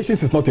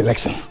 Nominations is not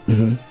elections.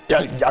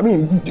 I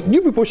mean,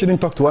 you people shouldn't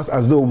talk to us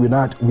as though we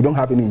don't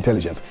have any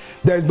intelligence.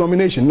 There's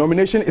nomination.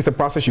 Nomination is a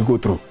process you go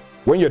through.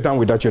 When you're done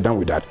with that, you're done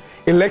with that.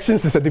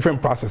 Elections is a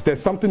different process.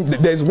 There's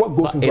what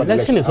goes into an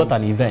election. Election is not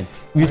an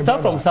event. You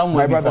start from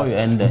somewhere before you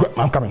end there.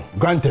 I'm coming.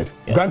 Granted.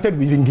 Yes. Granted,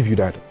 we didn't give you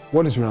that.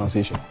 What is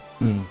renunciation?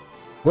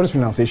 What is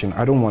renunciation?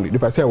 I don't want it.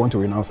 If I say I want to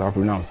renounce, I've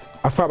renounced.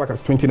 As far back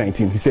as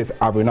 2019, he says,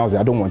 I've renounced it,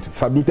 I don't want it.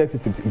 Submitted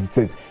it, he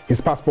says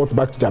his passport's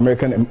back to the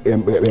American,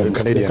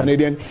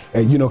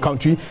 Canadian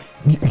country.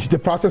 The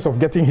process of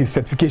getting his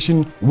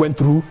certification went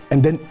through,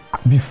 and then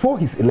before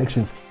his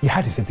elections, he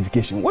had his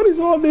certification. What is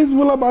all this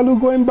Wulabalu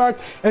going back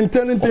and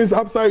turning things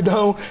upside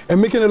down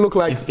and making it look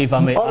like... If I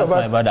may ask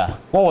my brother,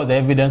 what was the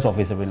evidence of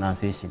his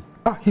renunciation?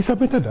 He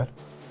submitted that.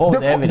 What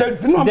was the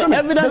evidence? The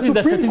evidence is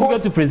the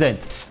certificate to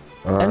present.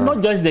 And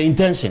not just the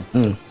intention.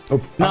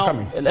 Now,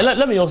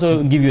 let me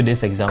also give you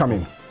this example.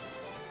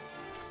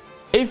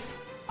 If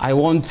I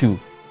want to,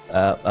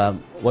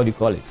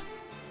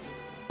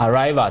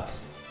 arrive at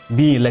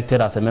being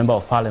elected as a member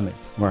of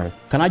parliament,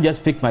 can I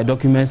just pick my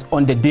documents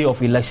on the day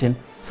of election,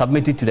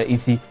 submit it to the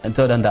EC, and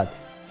tell them that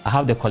I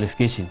have the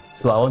qualification,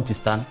 so I want to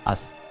stand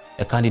as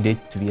a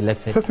candidate to be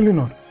elected? Certainly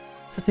not.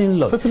 Certain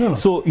law.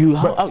 So you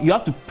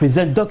have to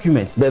present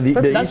documents. But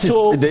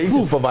the EC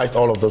supervised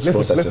all of those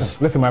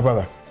processes. Listen, my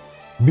brother.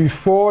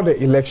 Before the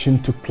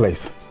election took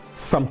place,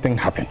 something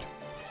happened.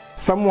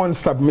 Someone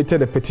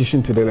submitted a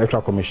petition to the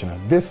Electoral Commissioner.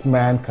 This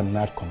man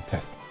cannot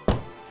contest.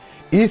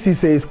 EC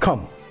says,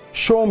 come,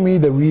 show me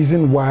the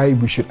reason why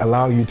we should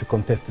allow you to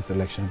contest this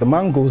election. The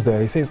man goes there,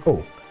 he says,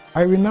 oh,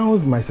 I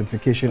renounced my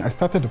certification. I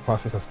started the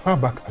process as far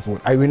back as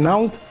what I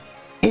renounced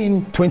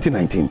in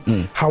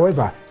 2019.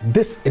 However,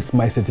 this is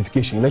my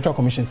certification. Electoral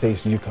Commission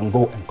says you can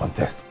go and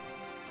contest.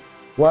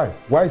 Why?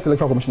 Why is the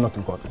Electoral Commission not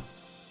in court?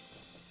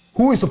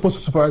 Who is supposed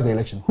to supervise the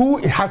election? Who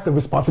has the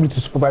responsibility to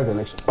supervise the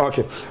election?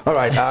 Okay, all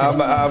right.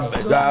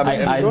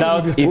 I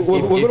doubt we're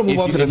going to move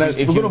on to the next.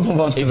 We're going to move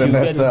on to the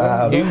next.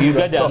 You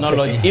get the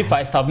analogy. If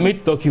I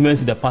submit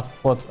documents to the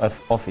passport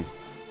office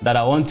that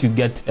I want to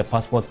get a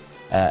passport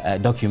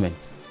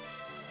document,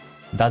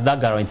 does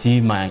that guarantee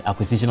my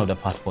acquisition of the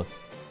passport?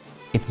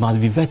 It must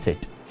be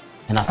vetted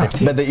and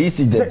accepted. But the EC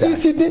did that. The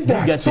EC did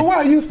that. So why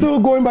are you still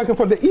going back and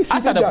forth? The EC did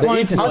that. At the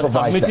point of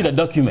submitting the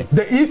documents,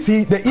 the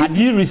EC, have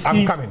you received?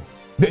 I'm coming.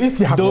 The EC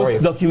has those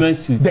lawyers.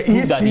 Documents to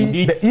prove that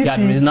indeed they have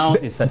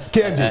renounced his the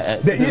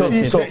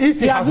EC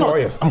has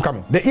lawyers. I'm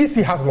coming. The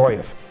EC has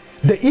lawyers.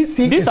 The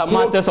EC These are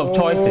matters of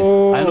choices.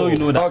 I know you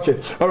know that. Okay,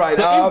 all right.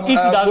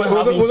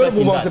 We're going to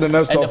move on to the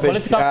next topic. And the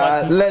political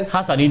party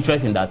has an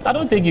interest in that. I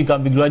don't think you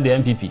can begrudge the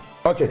MPP.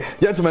 Okay,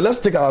 gentlemen, let's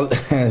take our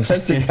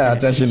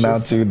attention now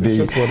to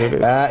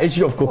the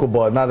issue of cocoa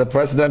board. Now, the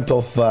president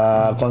of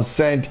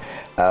Concerned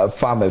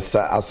Farmers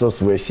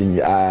Association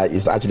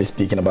is actually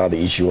speaking about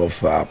the issue of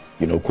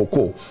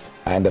cocoa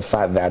and the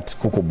fact that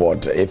cocoa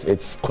board, if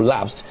it's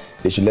collapsed,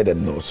 they should let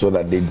them know so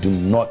that they do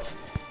not,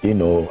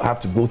 have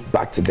to go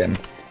back to them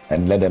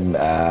and let them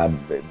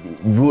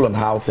rule on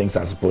how things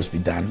are supposed to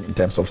be done in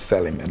terms of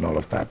selling and all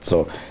of that.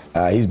 So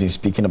he's been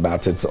speaking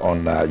about it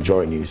on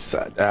Joy News.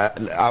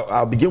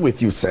 I'll begin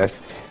with you,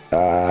 Seth.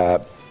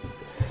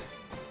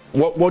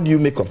 What do you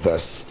make of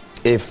this?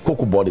 If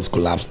cocoa board is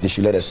collapsed, they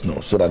should let us know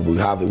so that we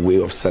have a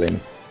way of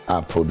selling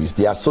our produce.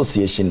 The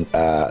association,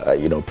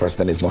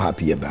 president is not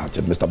happy about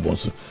it. Mr.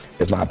 Bonsu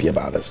is not happy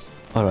about this.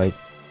 All right.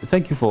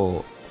 Thank you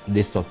for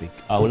this topic.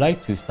 I would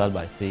like to start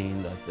by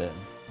saying that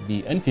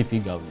the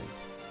NPP government,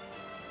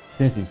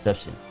 since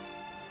inception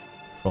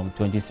from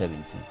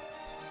 2017,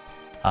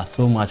 has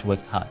so much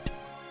worked hard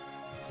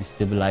to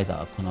stabilize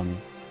our economy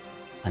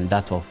and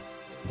that of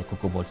the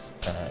cocoa board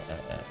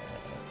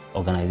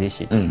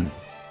organization.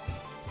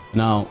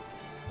 Now,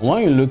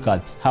 when you look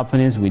at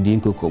happenings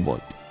within cocoa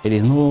board, it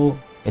is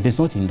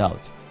not in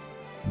doubt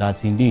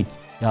that indeed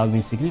there have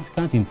been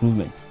significant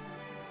improvements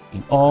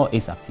in all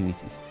its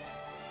activities,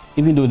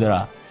 even though there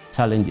are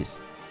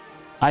challenges.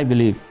 I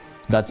believe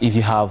that if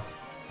you have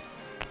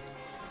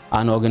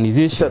an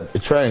organization...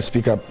 Try and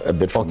speak up a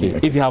bit for me.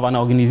 Okay. If you have an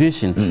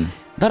organization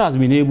that has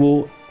been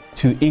able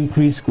to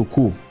increase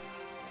cocoa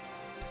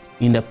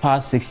in the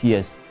past 6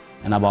 years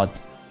and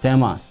about 10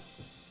 months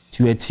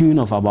to a tune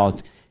of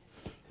about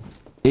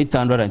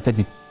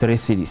 833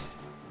 cities,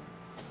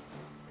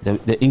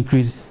 the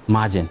increased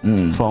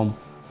margin from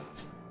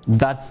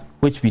that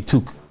which we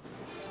took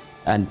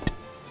and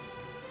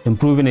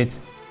improving it.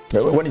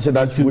 When you say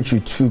that which you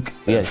took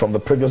from the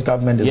previous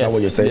government, is that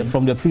what you're saying?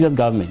 From the previous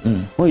government.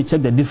 When you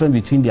check the difference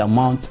between the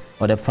amount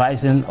or the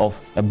pricing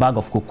of a bag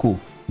of cocoa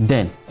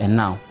then and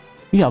now,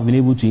 we have been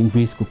able to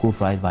increase cocoa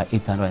price by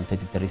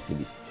 833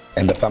 cities.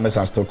 And the farmers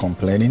are still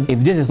complaining?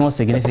 If this is not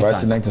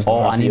significant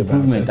or an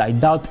improvement, I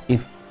doubt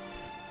if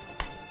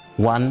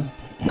one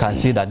can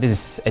say that this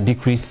is a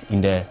decrease in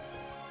the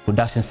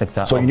production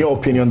sector. So in your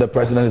opinion, the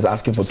president is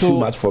asking for too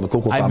much for the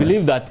cocoa farmers? I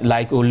believe that,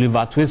 like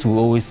Oliver Twist will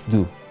always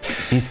do,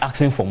 he's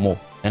asking for more,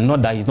 and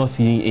not that he's not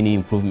seeing any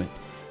improvement.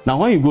 Now,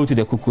 when you go to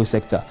the cocoa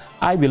sector,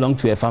 I belong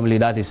to a family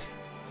that is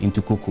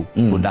into cocoa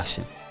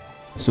production.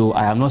 So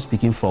I am not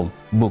speaking from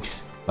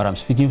books, but I'm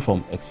speaking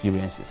from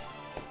experiences.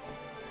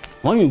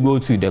 When you go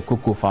to the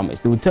cocoa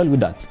farmers, they will tell you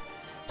that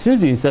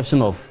since the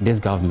inception of this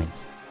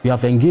government, we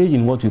have engaged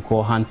in what we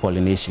call hand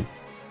pollination,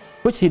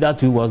 which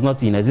hitherto was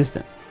not in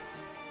existence.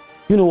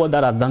 You know what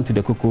that has done to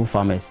the cocoa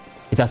farmers?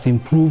 It has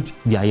improved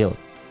their yield.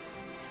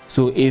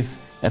 So if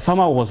a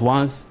farmer was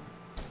once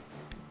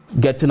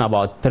getting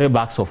about 3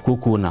 bags of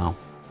cocoa now,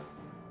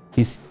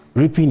 he's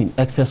reaping in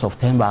excess of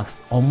 10 bags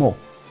or more.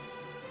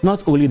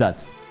 Not only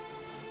that,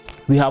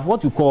 we have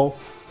what we call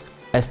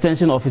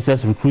extension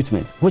officers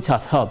recruitment, which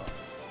has helped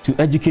to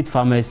educate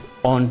farmers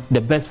on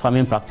the best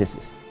farming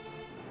practices.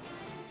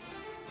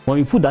 When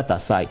you put that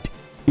aside,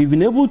 we've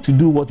been able to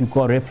do what we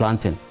call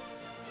replanting.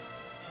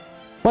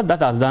 What that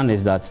has done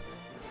is that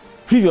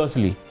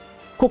previously,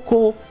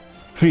 cocoa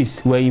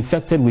trees were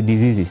infected with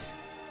diseases,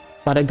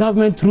 but the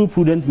government, through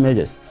prudent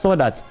measures, saw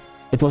that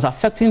it was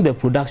affecting the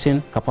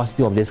production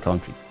capacity of this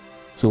country.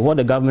 So what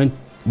the government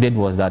did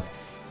was that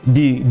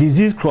the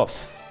disease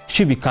crops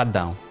should be cut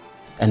down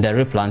and they're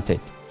replanted.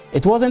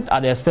 It wasn't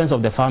at the expense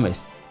of the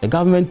farmers. The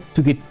government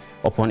took it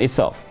upon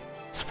itself,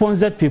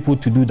 sponsored people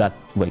to do that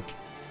work.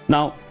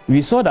 Now,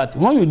 we saw that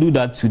when you do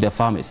that to the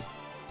farmers,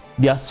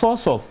 their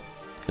source of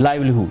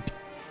livelihood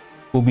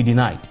will be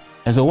denied.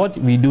 And so what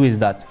we do is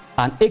that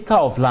an acre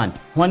of land,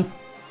 when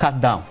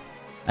cut down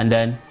and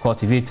then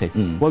cultivated,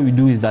 what we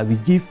do is that we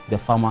give the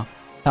farmer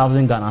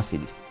 1,000 Ghana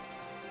cedis.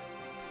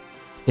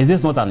 Is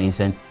this not an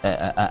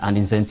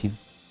incentive?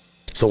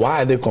 So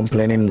why are they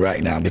complaining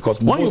right now? Because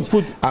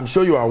I'm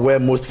sure you are aware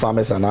most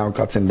farmers are now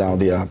cutting down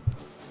their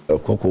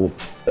cocoa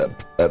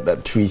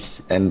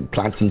trees and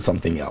planting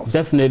something else.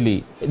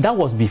 Definitely. That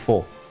was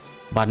before.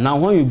 But now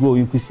when you go,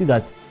 you could see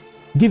that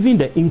given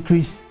the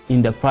increase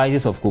in the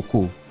prices of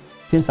cocoa,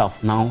 things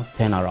have now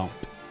turned around.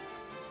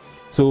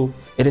 So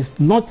it is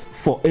not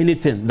for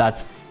anything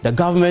that the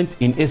government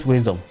in its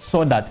wisdom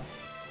saw that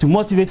to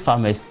motivate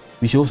farmers,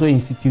 we should also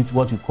institute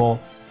what we call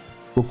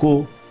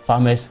Cocoa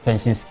Farmers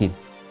Pension Scheme.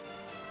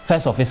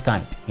 First of its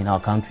kind in our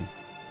country.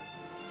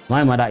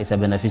 My mother is a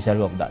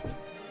beneficiary of that.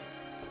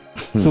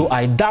 So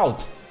I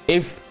doubt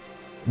if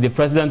the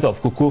president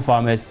of cocoa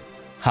farmers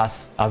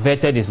has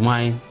averted his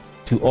mind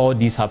to all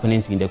these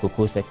happenings in the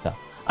cocoa sector.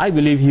 I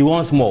believe he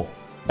wants more.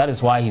 That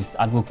is why he's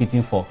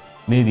advocating for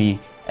maybe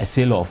a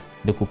sale of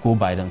the cocoa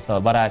by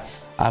themselves. But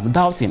I'm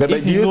doubting. But do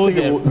you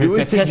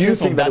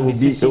think that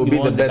it will be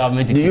the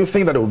best? Do you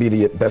think that it will be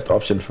the best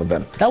option for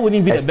them? That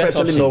wouldn't be the best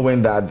option. Especially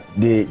knowing that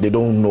they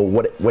don't know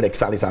what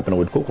exactly is happening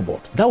with cocoa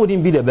board. That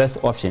wouldn't be the best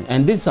option,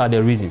 and these are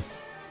the reasons.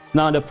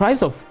 Now the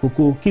price of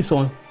cocoa keeps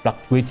on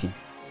fluctuating.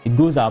 It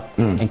goes up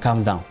and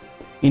comes down.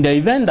 In the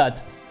event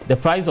that the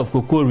price of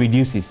cocoa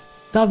reduces,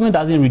 government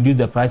doesn't reduce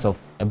the price of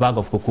a bag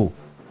of cocoa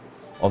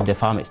of the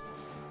farmers.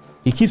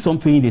 He keeps on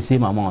paying the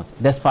same amount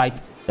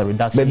despite the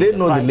reduction. But they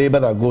know the labor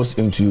that goes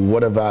into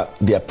whatever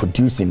they are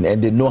producing,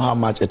 and they know how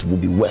much it will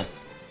be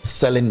worth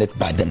selling it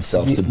by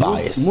themselves to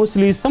buyers.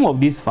 Mostly, some of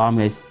these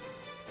farmers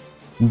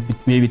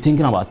may be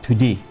thinking about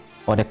today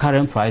or the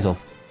current price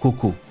of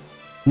cocoa,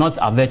 not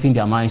averting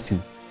their minds to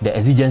the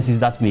exigencies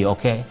that may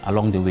occur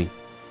along the way.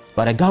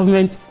 But the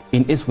government,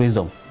 in its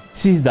wisdom,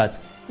 sees that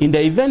in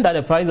the event that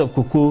the price of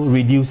cocoa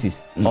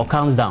reduces or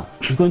comes down,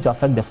 it's going to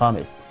affect the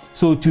farmers.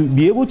 So to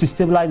be able to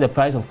stabilize the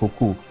price of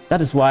cocoa,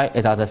 that is why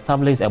it has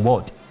established a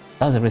board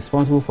that is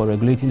responsible for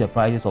regulating the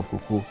prices of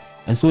cocoa,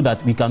 and so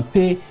that we can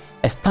pay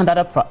a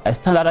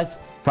standardized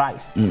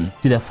price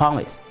to the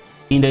farmers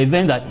in the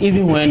event that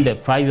even when the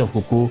price of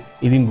cocoa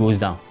even goes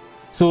down.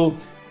 So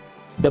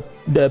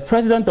the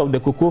president of the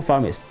cocoa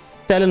farmers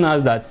telling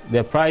us that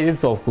the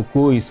prices of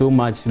cocoa is so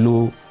much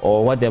low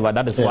or whatever,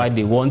 that is why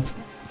they want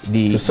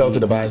to sell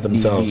to the buyers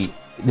themselves.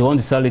 They want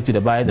to sell it to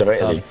the buyers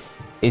themselves.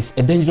 It's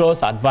a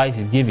dangerous advice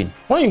is given.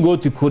 When you go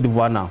to Cote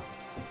d'Ivoire now,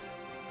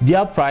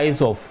 their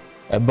price of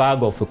a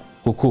bag of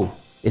cocoa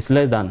is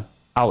less than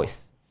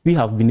ours. We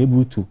have been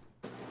able to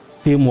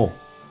pay more,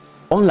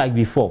 unlike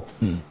before.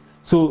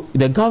 So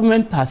the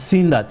government has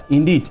seen that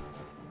indeed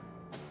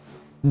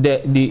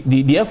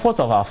the efforts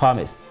of our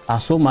farmers are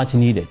so much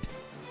needed,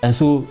 and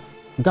so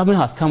government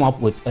has come up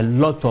with a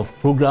lot of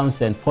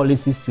programs and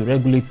policies to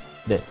regulate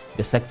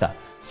the sector,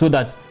 so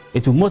that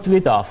it will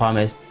motivate our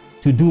farmers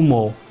to do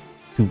more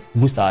to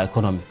boost our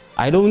economy.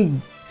 I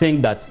don't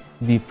think that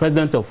the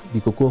president of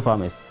the cocoa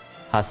farmers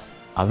has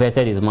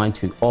averted his mind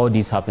to all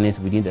these happenings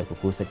within the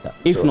cocoa sector.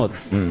 If not,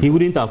 he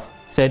wouldn't have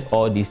said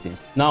all these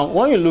things. Now,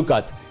 when you look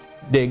at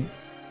the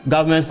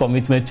government's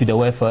commitment to the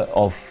welfare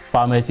of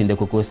farmers in the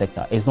cocoa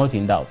sector, it's not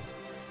in doubt.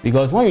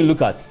 Because when you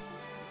look at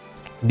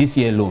this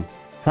year alone,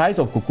 price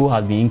of cocoa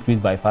has been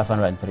increased by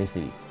 503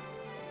 cedis.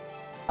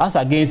 As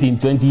against in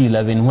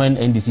 2011 when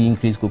NDC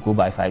increased cocoa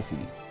by 5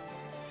 cedis.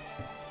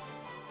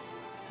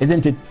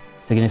 Isn't it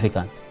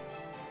significant?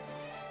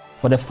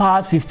 For the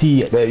past 50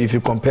 years. But if you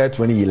compare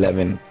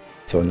 2011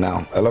 till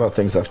now, a lot of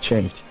things have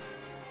changed.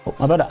 Oh,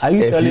 my brother, are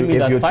you telling me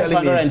that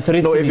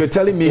 503 no, if you're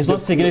telling me it's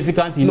not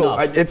significant enough?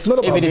 No, it's not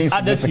about if it is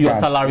added to your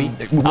salary.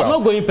 Well, I'm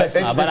not going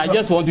personal, but I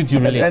just want you to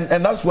relate.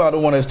 And that's where I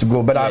don't want us to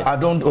go. But yes. I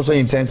don't also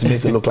intend to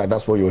make it look like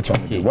that's what you were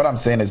trying to do. What I'm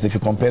saying is if you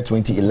compare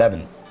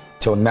 2011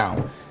 till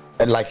now,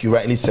 and like you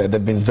rightly said, there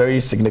have been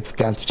very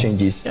significant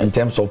changes in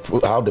terms of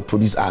how the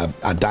produce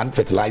are done,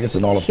 fertilizers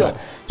and all of that.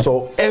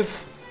 So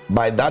if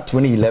by that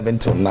 2011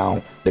 till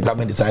now, the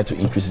government decides to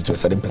increase it to a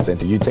certain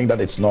percentage, you think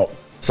that it's not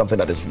something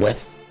that is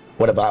worth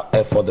whatever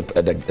effort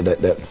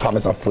the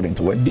farmers have put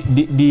into it?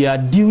 They are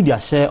due their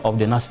share of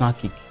the national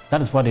cake.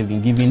 That is what they've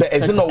been given. But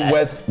is it not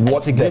worth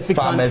what the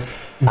farmers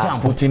are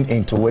putting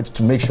into it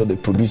to make sure they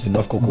produce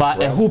enough cocoa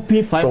for us?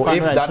 So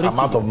if that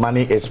amount of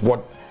money is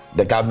what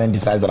the government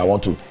decides that I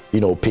want to,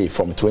 pay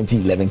from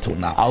 2011 till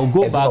now,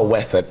 it's not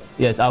worth it.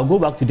 Yes, I'll go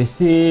back to the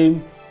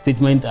same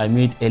statement I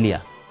made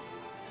earlier,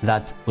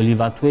 that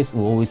Oliver Twist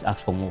will always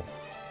ask for more.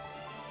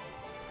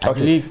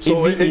 Okay,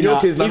 so in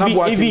your case, Nana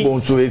Boateng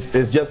Bonsu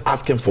is just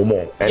asking for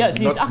more, and yes,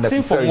 he's not asking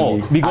necessarily for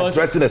more because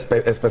addressing a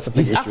specific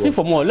he's issue. He's asking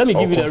for more. Let me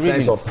give you the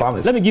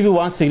reason. Let me give you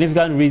one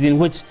significant reason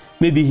which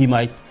maybe he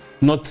might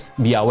not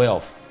be aware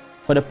of.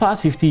 For the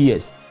past 50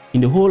 years,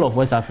 in the whole of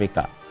West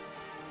Africa,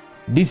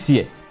 this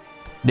year,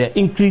 the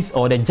increase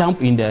or the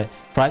jump in the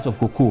price of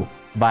cocoa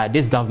by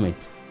this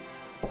government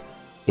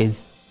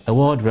is a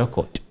world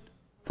record.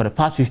 For the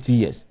past 50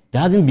 years,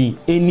 there hasn't been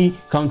any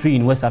country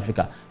in West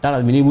Africa that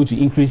has been able to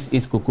increase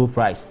its cocoa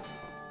price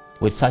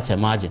with such a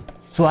margin.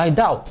 So I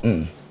doubt.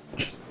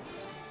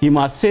 He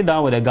must sit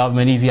down with the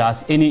government if he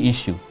has any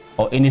issue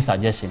or any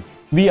suggestion.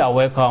 We are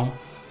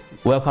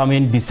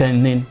welcoming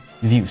dissenting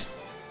views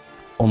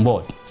on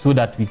board so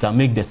that we can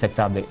make the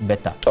sector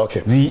better.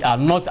 Okay. We are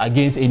not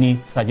against any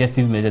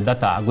suggestive measures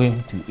that are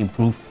going to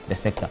improve the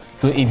sector.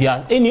 So if you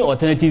have any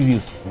alternative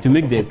views to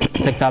make the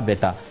sector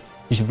better,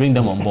 you should bring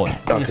them on board.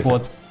 That is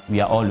what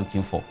we are all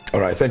looking for. All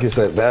right, thank you,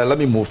 sir. Let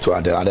me move to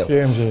Adele.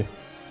 KMJ,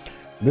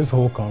 this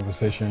whole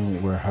conversation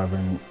we're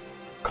having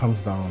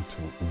comes down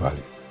to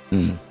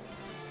value.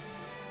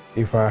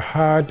 If I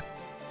had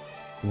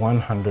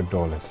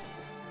 $100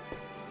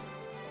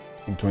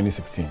 in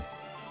 2016,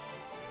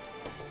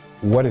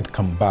 what it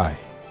can buy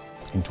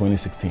in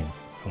 2016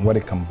 and what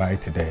it can buy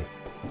today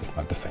is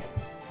not the same.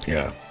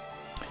 Yeah.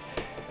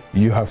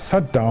 You have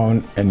sat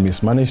down and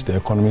mismanaged the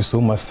economy so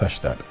much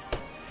such that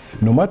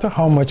no matter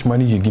how much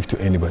money you give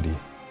to anybody,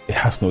 it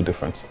has no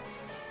difference.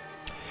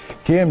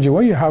 KMG,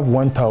 when you have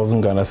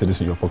 1,000 Ghana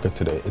cedis in your pocket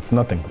today, it's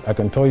nothing. I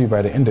can tell you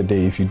by the end of the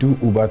day, if you do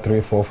Uber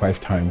 3, 4,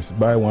 5 times,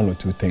 buy 1 or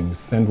 2 things,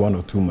 send 1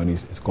 or 2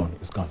 monies, it's gone.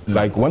 It's gone.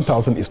 Like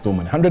 1,000 is no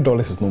money. $100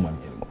 is no money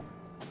anymore.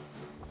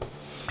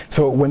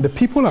 So when the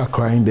people are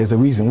crying, there's a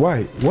reason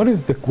why. What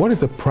is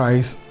the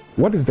price?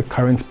 What is the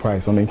current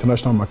price on the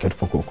international market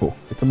for cocoa?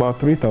 It's about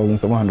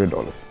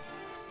 $3,700.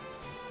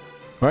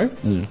 Right?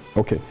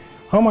 Okay.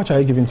 How much are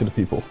you giving to the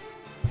people?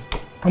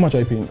 How much are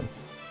you paying them?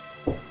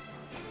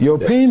 You're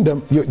paying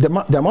them,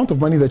 the amount of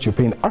money that you're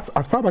paying, as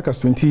far back as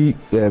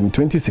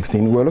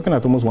 2016, we're looking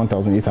at almost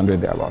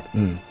 1,800 thereabout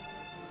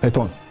per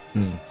ton.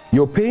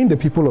 You're paying the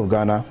people of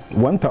Ghana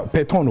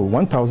per ton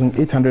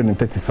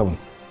 1,837.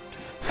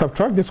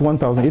 Subtract this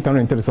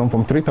 1,837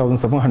 from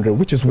 3,700,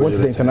 which is what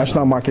the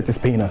international market is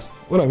paying us.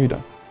 What have you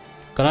done?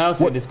 Can I ask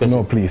you this question?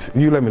 No, please.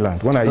 You let me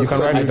land. You can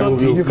write it down.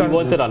 You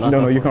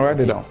can write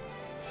it down.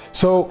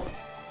 So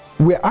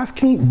we're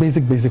asking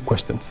basic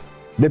questions.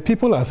 The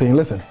people are saying,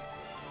 listen,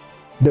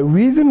 the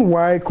reason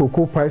why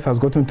cocoa price has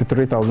gotten to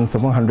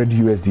 3,700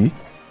 USD,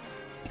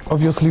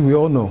 obviously we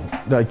all know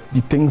that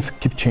things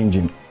keep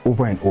changing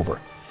over and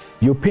over.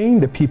 You're paying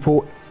the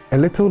people a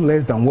little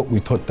less than what we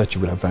thought that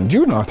you would have done.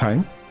 During our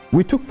time,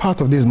 we took part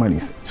of these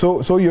monies.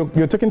 So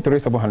you're taking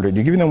 3,700,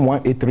 you're giving them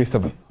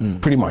 1,837,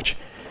 pretty much.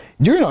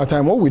 During our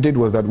time, what we did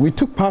was that we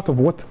took part of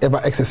whatever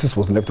excesses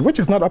was left, which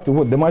is not up to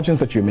what the margins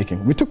that you're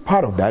making. We took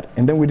part of that,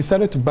 and then we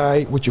decided to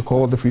buy what you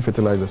call the free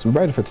fertilizers. We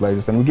buy the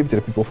fertilizers, and we give it to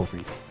the people for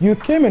free. You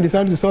came and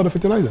decided to sell the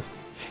fertilizers.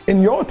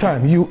 In your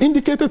time, you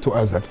indicated to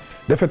us that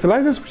the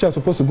fertilizers which are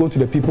supposed to go to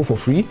the people for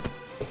free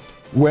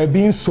were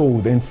being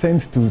sold and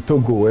sent to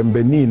Togo and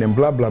Benin and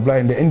blah, blah, blah,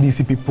 and the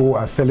NDC people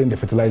are selling the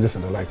fertilizers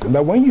and the likes. And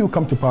that when you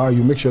come to power,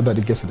 you make sure that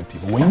it gets to the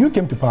people. When you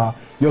came to power,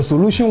 your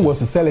solution was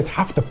to sell it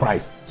half the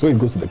price, so it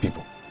goes to the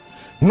people.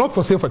 Not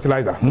for sale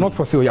fertilizer, not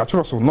for sale,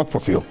 not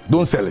for sale.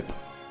 Don't sell it.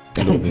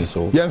 It don't be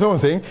so. Yeah, that's what I'm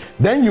saying.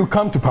 Then you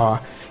come to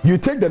power, you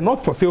take the not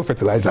for sale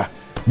fertilizer,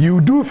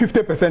 you do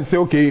 50%, say,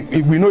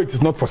 okay, we know it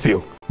is not for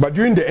sale. But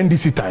during the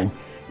NDC time,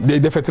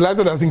 the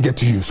fertilizer doesn't get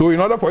to you. So in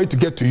order for it to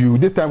get to you,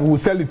 this time we will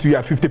sell it to you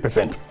at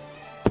 50%.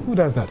 Who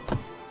does that?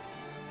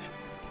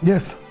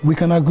 Yes, we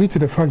can agree to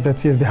the fact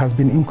that, yes, there has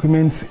been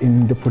increments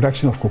in the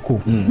production of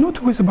cocoa. No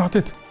two ways about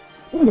it.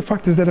 Well, the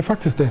fact is there, the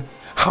fact is there.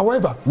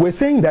 However, we're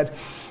saying that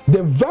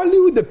the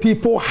value the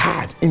people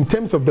had in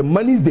terms of the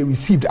monies they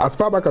received as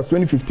far back as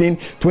 2015,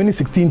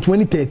 2016,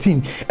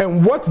 2013,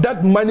 and what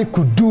that money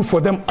could do for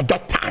them at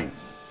that time.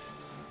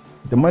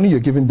 The money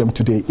you're giving them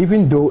today,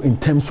 even though in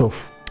terms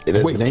of it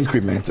has been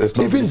increment, it's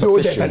not even though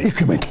there's an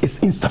increment, it's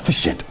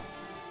insufficient.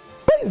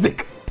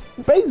 Basic,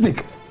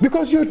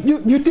 because you're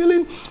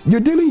dealing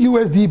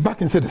USD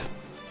back in cedis.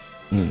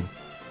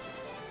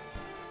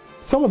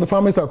 Some of the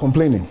farmers are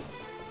complaining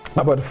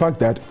about the fact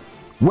that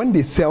when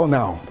they sell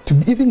now, to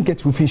even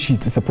get roofing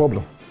sheets, it's a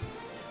problem.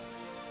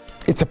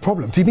 It's a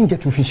problem. To even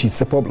get roofing sheets,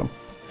 it's a problem.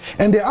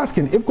 And they're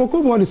asking, if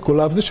cocoa markets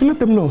collapse, they should let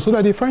them know so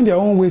that they find their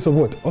own ways of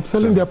what? Of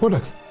selling their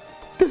products.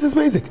 This is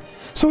basic.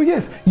 So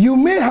yes, you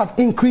may have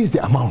increased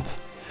the amounts,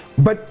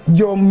 but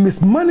your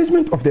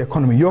mismanagement of the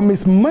economy, your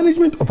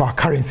mismanagement of our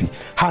currency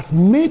has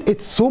made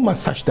it so much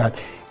such that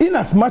in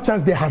as much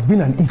as there has been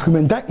an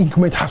increment, that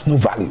increment has no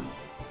value.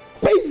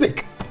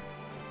 Basic.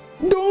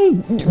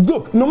 Don't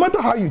look, no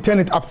matter how you turn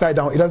it upside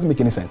down, it doesn't make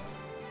any sense.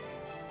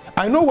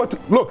 I know what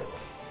look,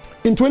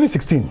 in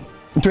 2016,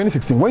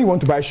 when you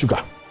want to buy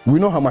sugar, we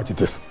know how much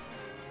it is.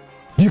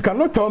 You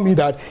cannot tell me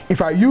that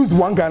if I used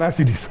 1 Ghana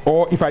cedis,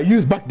 or if I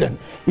used back then,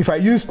 if I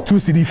used 2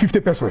 cedi 50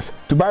 pesos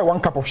to buy 1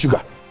 cup of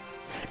sugar,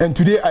 and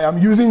today I am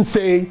using,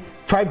 say,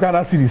 5 Ghana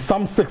cedis,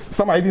 some 6,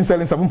 some are even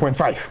selling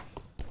 7.5.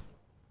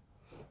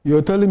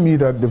 You're telling me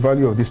that the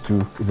value of these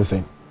two is the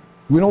same.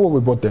 We know what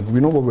we bought then, we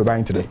know what we're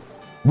buying today.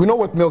 We know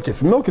what milk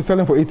is. Milk is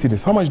selling for 8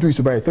 cedis. How much do you used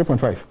to buy it?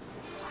 3.5.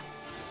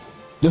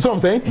 You see what I'm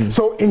saying?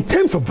 So in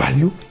terms of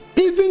value,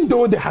 even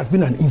though there has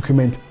been an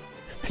increment,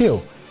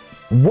 still,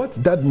 what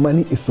that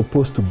money is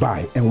supposed to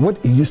buy and what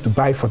it used to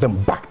buy for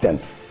them back then,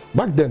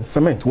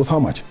 cement was how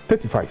much?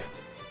 35.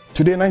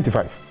 Today,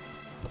 95.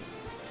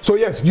 So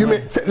yes, you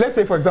may say, let's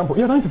say for example,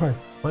 95.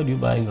 Why do you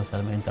buy your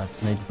cement at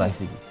 95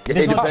 cedis?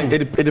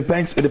 It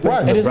depends on the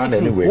brand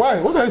anyway.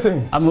 Why? What are you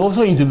saying? I'm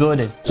also into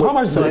building. So how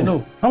much is it? I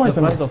know. How much is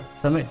the it? price of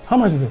cement? How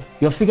much is it?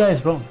 Your figure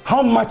is wrong.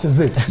 How much is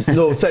it?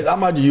 No, said how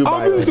much do you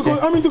buy? It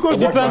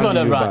depends on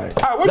the brand.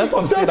 That's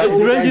what I'm saying.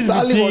 It ranges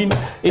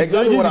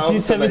between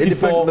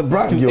 74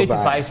 to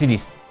 85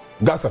 cedis.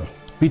 Gasam.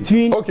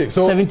 Between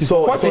so 70 to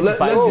 45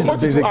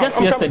 cedis.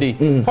 Just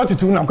yesterday,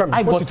 42. Now I'm coming.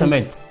 I bought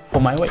cement for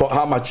my work. For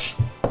how much?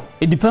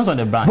 It depends on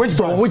the brand. Which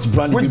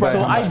brand did you buy?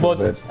 So I bought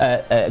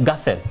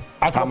Gasem.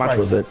 How much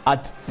was it?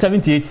 At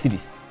 78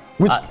 cedis.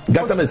 Which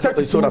Gasem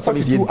is sold at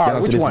 78 Ghana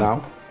cedis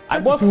now?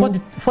 I bought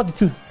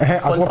 42.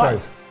 At what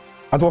price?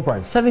 At what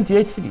price?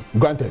 78 cedis.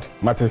 Granted,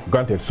 Mate,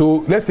 granted.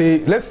 So let's say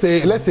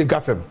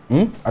Gasem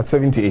at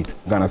 78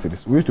 Ghana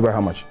cedis. We used to buy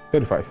how much?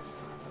 35.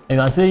 And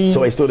you are saying.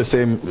 So it's still the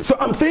same. So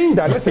I'm saying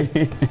that let's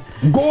say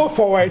go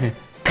forward,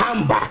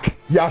 come back.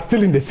 You are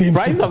still in the same.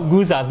 Price of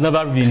goods has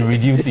never been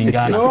reduced in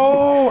Ghana.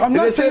 No, I'm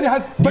not saying it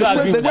has. But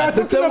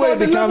the same way it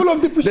becomes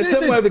insufficient. The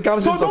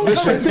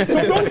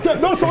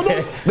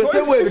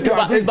same way it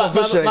becomes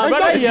insufficient. My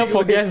brother here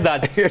forgets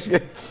that.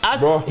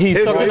 As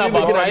he's talking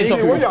about price of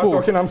food. When you are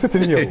talking, I'm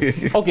sitting here.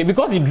 Okay,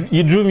 because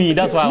you drew me,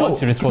 that's why I want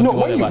to respond to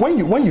whatever.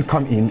 When you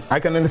come in, I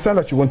can understand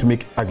that you want to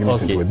make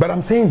arguments into it. But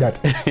I'm saying that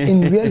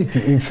in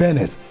reality, in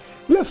fairness,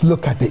 let's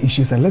look at the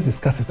issues and let's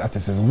discuss it at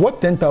this. What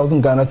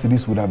 10,000 Ghana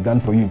cedis would have done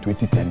for you in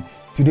 2010,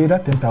 today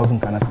that 10,000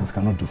 Ghana cedis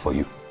cannot do for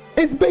you.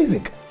 It's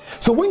basic.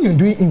 So when you're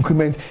doing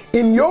increment,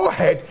 in your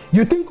head,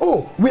 you think,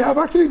 oh, we have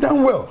actually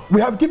done well. We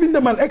have given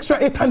them an extra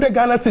 800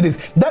 Ghana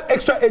cedis. That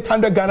extra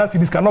 800 Ghana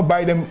cedis cannot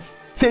buy them,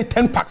 say,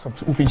 10 packs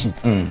of roofing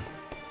sheets.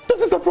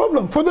 This is the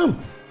problem for them.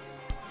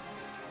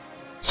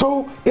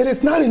 So it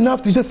is not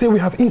enough to just say we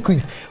have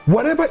increased.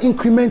 Whatever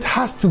increment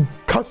has to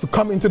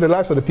come into the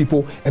lives of the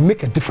people and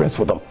make a difference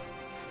for them.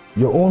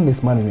 Your own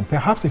mismanagement.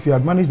 Perhaps if you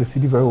had managed the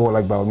city very well,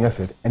 like Baumia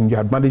said, and you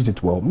had managed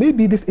it well,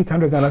 maybe this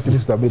 800 Ghana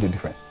cedis would have made a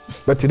difference.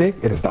 But today,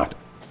 it is not.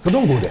 So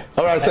don't go there.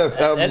 All right, Seth.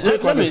 Let me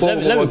quickly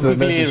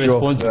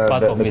respond to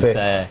part of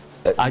his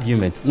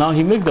argument. Now,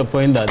 he makes the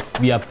point that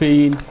we are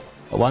paying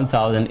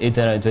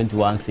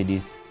 1,821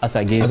 cedis as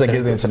against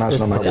the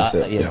international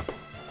market. Yes.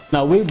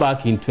 Now, way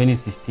back in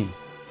 2016,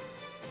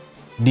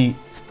 the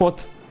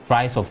spot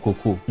price of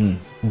cocoa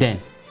then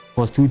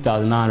was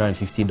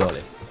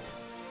 $2,950.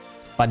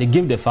 But they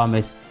gave the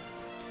farmers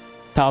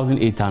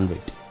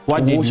 1,800. Why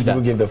did they do that?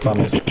 People gave the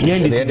farmers? The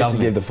NDC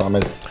gave the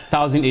farmers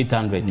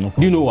 1,800. Do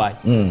you know why?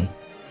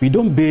 We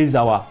don't base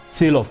our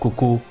sale of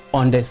cocoa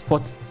on the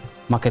spot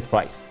market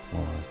price,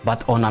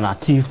 but on an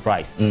achieved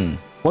price.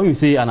 When you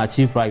say an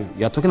achieved price,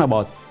 you are talking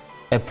about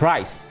a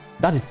price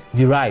that is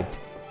derived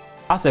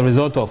as a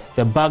result of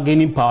the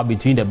bargaining power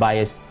between the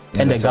buyers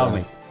and the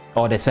government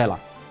or the seller,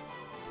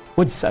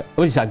 which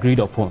is agreed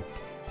upon.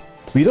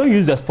 We don't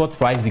use the spot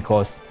price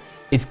because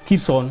it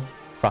keeps on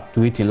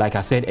fluctuating, like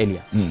I said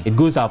earlier. It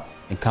goes up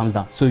and comes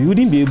down. So you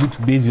wouldn't be able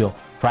to base your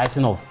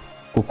pricing of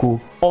cocoa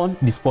on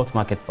the spot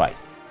market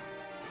price.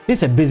 This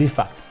is a basic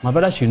fact. My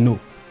brother should know.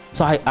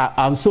 So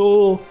I'm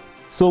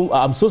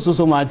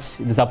so much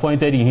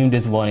disappointed in him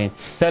this morning,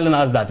 telling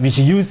us that we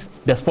should use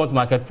the spot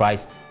market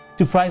price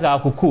to price our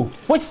cocoa,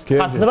 which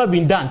has never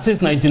been done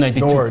since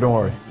 1992. Don't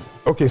worry.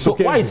 Okay, so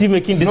why is he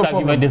making this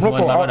argument this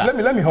morning, my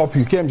brother? Let me help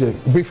you,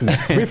 KMJ,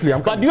 briefly.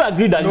 But do you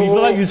agree that we've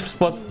never used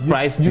spot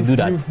price to do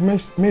that? You've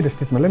made a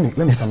statement.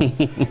 Let me come in.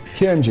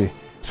 KMJ,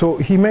 so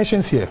he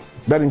mentions here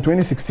that in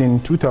 2016,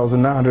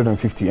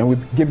 2,950, and we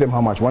give them how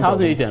much?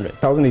 1,800.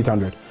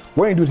 1,800.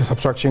 When you do the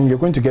subtraction, you're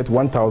going to get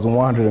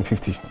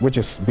 1,150, which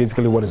is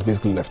basically what is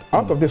left.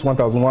 Out of this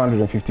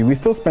 1,150, we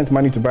still spent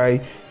money to buy,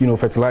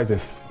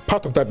 fertilizers.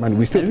 Part of that money,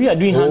 we still... And we are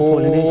doing hand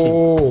pollination.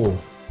 Oh,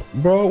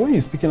 bro, when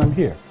you're speaking, I'm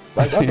here.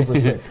 Like, out of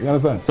respect, you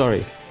understand?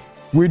 Sorry.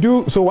 We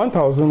do, so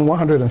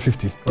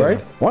 1,150, right?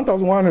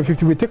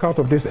 1,150 we take out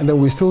of this, and then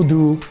we still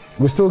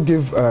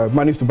give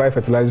monies to buy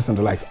fertilizers and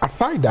the likes.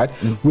 Aside that,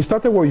 we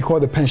started what we call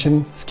the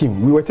pension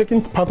scheme. We were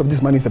taking part of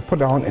this money to put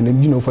down, and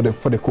then, for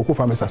the cocoa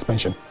farmers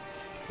suspension.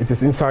 It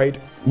is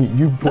inside,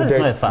 you put that is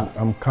not a fact.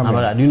 I'm coming.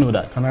 I do know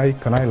that. Can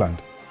I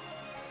land?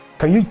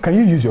 Can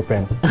you use your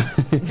pen?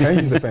 Can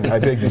you use the pen? I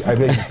beg you.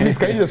 Please,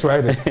 can you just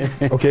write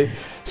it? Okay.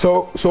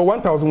 So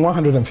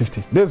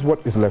 1,150. This is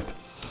what is left.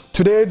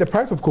 Today, the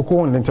price of cocoa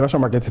on the international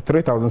market is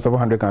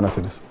 3,700 Ghana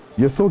cedis.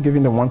 You're still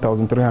giving them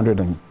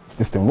 1,300 and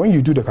this thing. When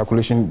you do the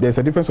calculation, there's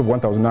a difference of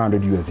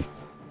 1,900 USD.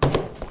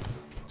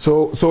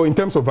 So in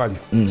terms of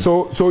value,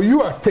 so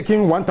you are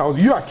taking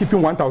 1,000. You are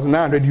keeping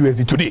 1,900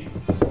 USD today.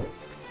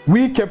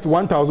 We kept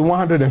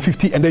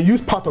 1,150 and then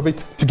used part of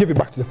it to give it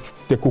back to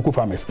the cocoa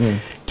farmers.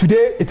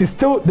 Today, it is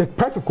still, the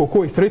price of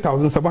cocoa is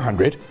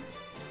 3,700.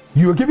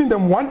 You are giving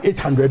them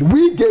 1,800.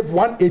 We gave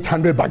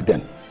 1,800 back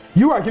then.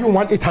 You are giving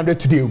 1,800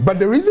 today. But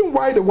the reason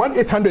why the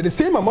 1,800, the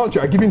same amount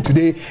you are giving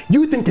today,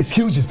 you think is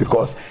huge is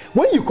because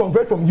when you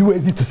convert from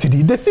USD to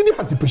CD, the CD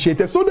has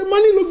depreciated, so the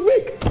money looks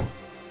big.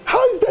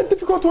 How is that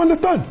difficult to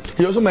understand?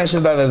 He also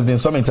mentioned that there's been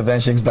some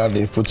interventions that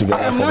they've put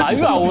together. Are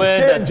you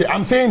aware that...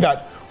 I'm saying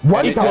that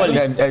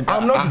 1,000.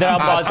 I'm not. There are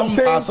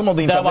about some of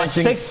the there are about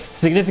interventions 6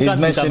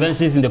 significant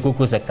interventions in the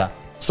cocoa sector.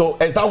 So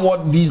is that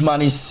what these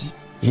monies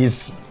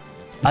he's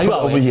Are you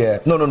over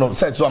here? No.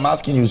 So I'm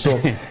asking you. So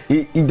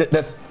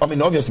there's, I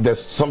mean, obviously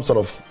there's some sort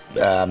of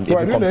if you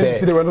compare.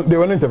 They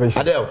were interventions.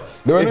 Adele,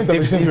 they were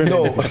interventions.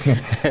 No.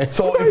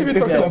 So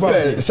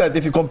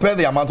if you compare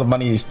the amount of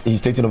money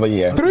he's taking over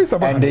here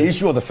and the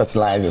issue of the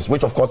fertilizers,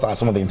 which of course are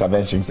some of the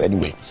interventions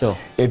anyway. Sure.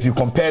 If you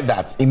compare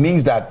that, it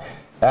means that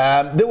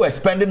they were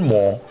spending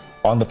more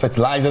on the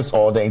fertilizers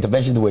or the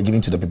interventions they were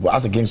giving to the people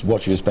as against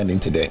what you're spending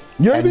today.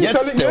 You're even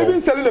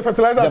selling the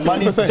fertilizer. The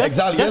money,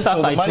 exactly. Just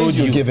as the money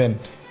you're giving.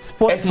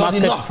 Spot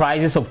market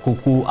prices of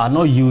cocoa are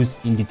not used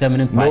in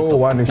determining price. No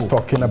one is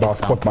talking about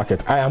spot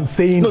market. I am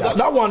saying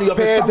that one you have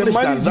established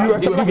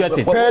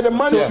the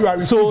money you are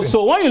receiving.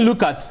 So when you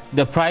look at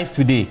the price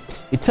today,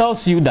 it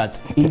tells you that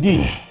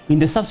indeed in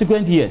the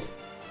subsequent years,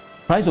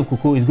 price of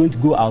cocoa is going to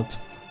go out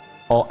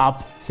or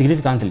up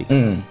significantly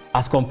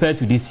as compared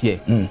to this year,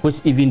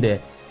 which even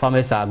the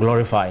farmers are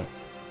glorifying.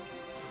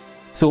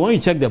 So when you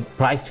check the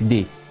price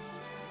today,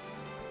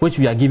 which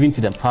we are giving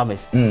to the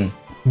farmers,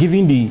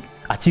 giving the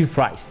achieved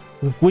price,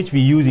 which we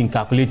use in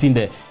calculating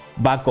the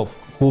bag of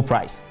cocoa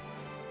price,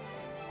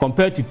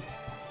 compared to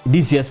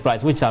this year's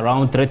price, which is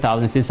around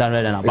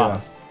 3,600 and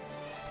above,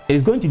 it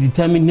is going to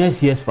determine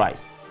next year's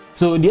price.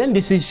 So the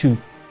NDC should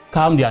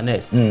calm their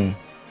nerves. In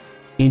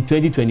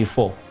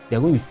 2024, they are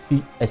going to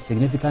see a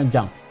significant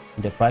jump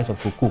in the price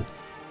of cocoa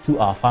to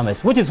our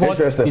farmers, which is what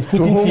is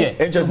putting fear.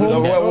 Interesting.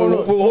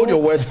 We'll hold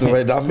your words to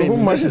it. I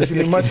mean, much is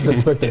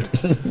expected.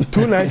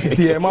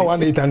 2,950,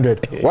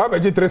 1,800. Why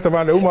budget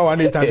 3,700,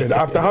 1,800?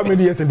 After how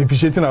many years in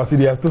depreciating our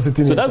city, are still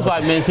sitting? So that's why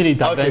I mentioned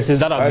interventions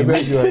that have been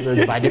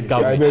made by the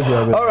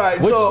government. All right,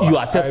 which you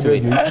attest to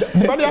it.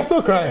 But they are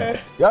still crying.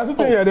 You are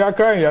sitting here, they are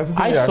crying.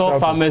 I saw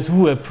farmers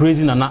who were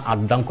praising Nana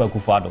Addo Dankwa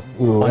Akufo-Addo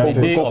on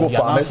the day of the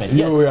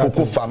announcement.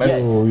 Cocoa farmers.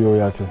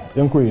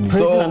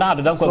 Praising Nana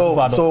Addo Dankwa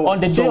Akufo-Addo on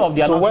the day of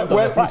the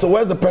announcement. So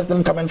where's the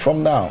president coming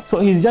from now? So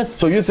he's just.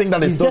 So you think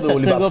that it's still the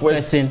Oliver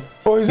Twist?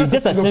 He's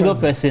just a single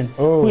person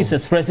who is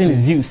expressing his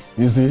views.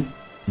 You see,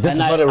 this is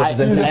not a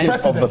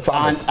representative of the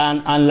farmers.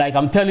 And like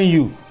I'm telling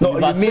you, no,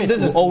 you mean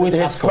this is always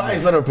his cry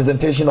is not a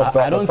representation of the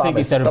farmers. I don't think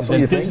it's a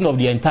representation of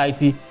the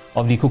entirety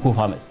of the cocoa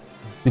farmers,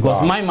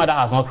 because my mother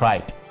has not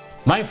cried.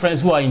 My friends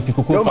who are into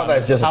cocoa your mother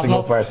is just a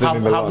single person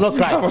have not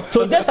cried.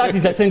 So just as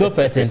he's a single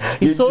person,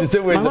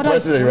 my mother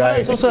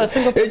is also a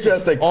single person.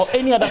 Interesting. Or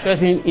any other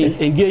person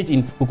engaged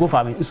in cocoa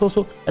farming is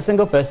also a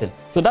single person.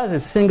 So that's a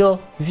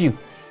single view.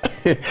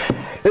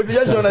 If you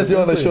just join us here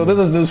on the show, this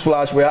is News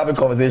Flash. We're having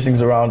conversations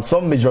around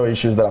some major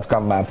issues that have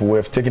come up.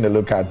 We've taken a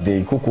look at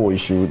the cocoa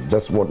issue,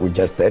 just what we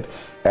just did,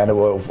 and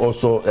we've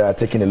also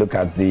taken a look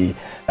at the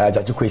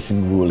Gyakye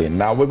Quayson ruling.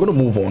 Now we're going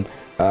to move on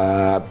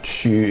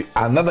to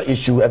another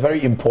issue, a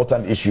very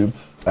important issue,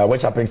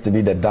 which happens to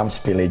be the dam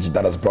spillage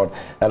that has brought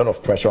a lot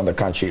of pressure on the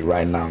country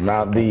right now.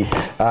 Now, the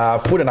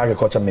Food and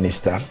Agriculture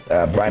Minister,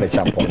 Brian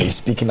Champon, is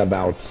speaking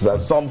about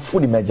some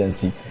food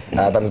emergency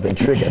that has been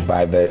triggered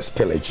by the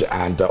spillage,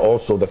 and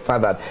also the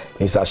fact that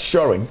he's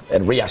assuring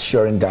and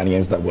reassuring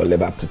Ghanaians that will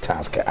live up to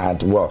task.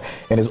 And, well,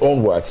 in his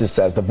own words, he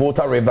says the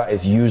Volta River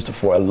is used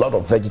for a lot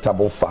of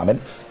vegetable farming.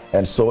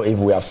 And so if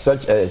we have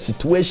such a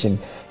situation,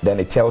 then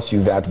it tells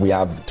you that we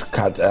have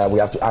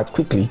to act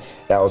quickly,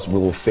 else we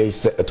will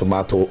face a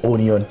tomato,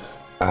 onion,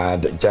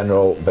 and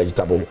general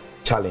vegetable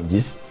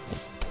challenges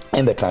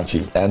in the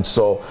country. And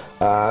so,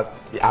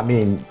 I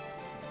mean,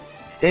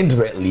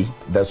 indirectly,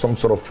 there's some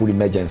sort of food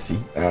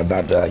emergency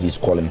that he's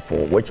calling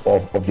for, which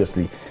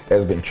obviously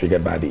has been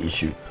triggered by the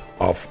issue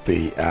of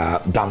the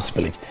dam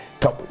spillage.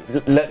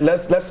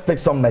 Let's pick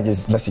some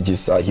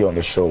messages here on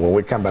the show. When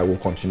we come back, we'll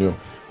continue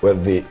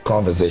with the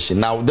conversation.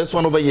 Now, this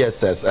one over here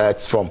says,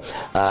 it's from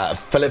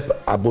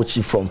Philip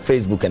Abochi from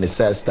Facebook, and it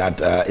says that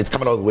it's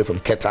coming all the way from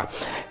Keta.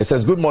 It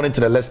says, good morning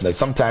to the listeners.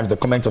 Sometimes the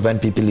comments of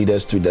NPP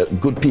leaders to the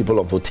good people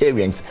of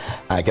Rotarians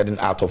are getting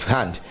out of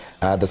hand.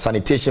 The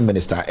sanitation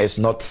minister is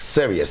not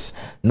serious.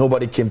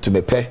 Nobody came to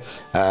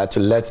Mepe to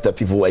let the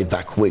people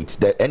evacuate.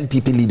 The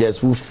NPP leaders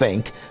who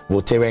think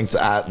Rotarians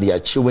are their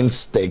chewing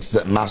sticks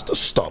must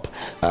stop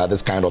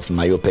this kind of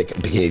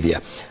myopic behavior.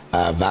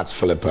 That's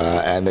Philip,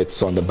 and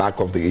it's on the back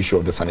of the issue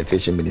of the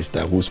sanitation minister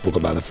who spoke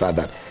about the fact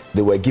that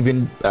they were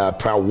given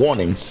prior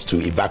warnings to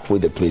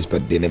evacuate the place,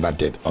 but they never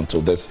did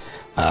until this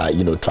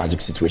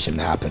tragic situation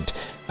happened.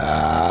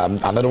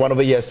 Another one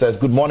over here says,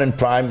 good morning,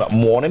 Prime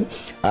Morning.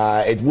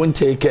 It won't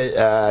take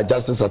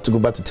Justice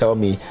Atuguba to tell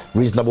me,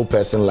 reasonable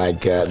person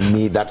like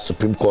me, that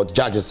Supreme Court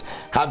judges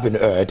have been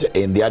heard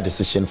in their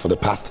decision for the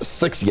past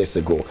 6 years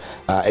ago.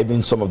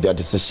 Even some of their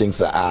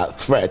decisions are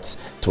threats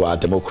to our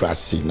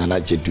democracy. Nana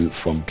Jedu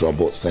from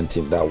Drobo sent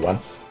in that one.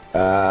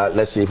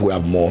 Let's see if we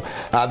have more.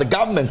 The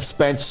government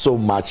spends so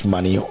much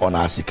money on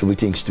our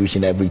security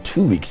institution every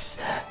 2 weeks,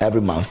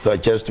 every month,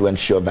 just to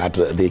ensure that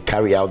they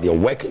carry out their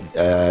work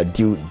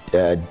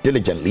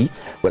diligently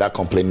without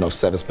complaining of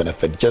service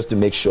benefit, just to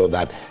make sure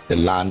that the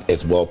land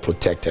is well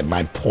protected.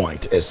 My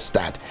point is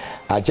that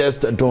I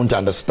just don't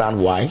understand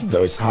why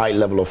there is high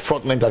level of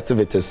fraudulent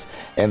activities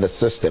in the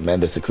system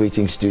and the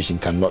security institution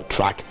cannot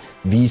track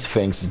these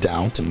things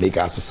down to make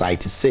our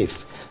society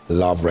safe.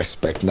 Love,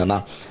 respect.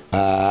 Nana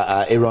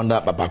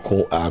Ironda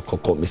Babako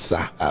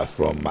Kokomisa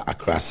from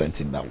Accra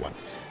sent in that one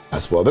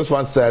as well. This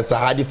one says,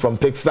 Hadi from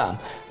Pig Farm,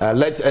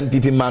 let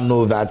NPP man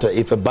know that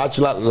if a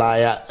bachelor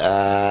liar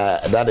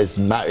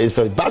if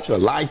a bachelor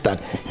lies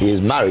that he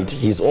is married,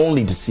 he's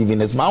only deceiving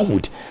his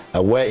manhood.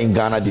 Where in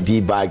Ghana did he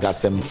buy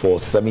Gasem for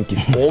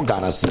 74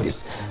 Ghana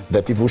cedis?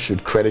 The people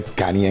should credit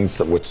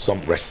Ghanaians with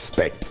some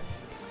respect.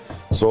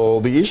 So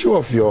the issue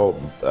of your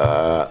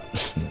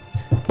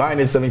buying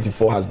a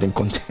 74 has been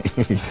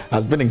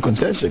in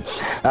contention.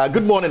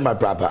 Good morning, my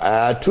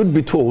brother. Truth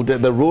be told,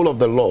 the rule of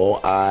the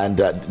law and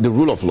the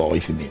rule of law,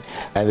 if you mean,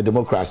 and the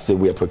democracy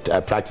we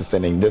are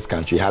practicing in this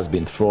country has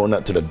been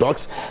thrown to the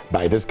dogs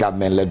by this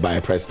government led by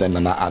President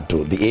Nana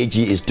Addo. The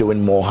AG is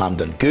doing more harm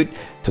than good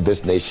to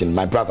this nation.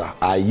 My brother,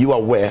 are you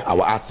aware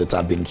our assets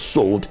have been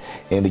sold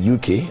in the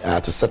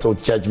UK to settle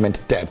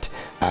judgment debt,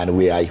 and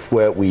we are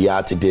where we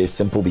are today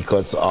simple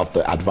because of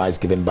the advice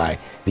given by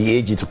the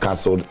AG to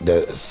cancel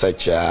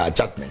such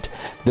judgment.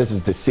 This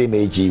is the same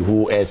AG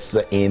who is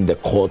in the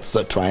courts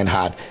trying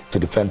hard to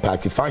defend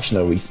party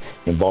functionaries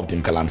involved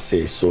in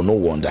Galamsey. So no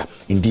wonder.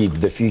 Indeed,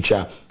 the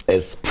future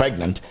is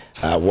pregnant.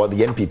 What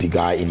the NPP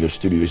guy in your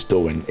studio is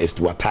doing is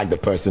to attack the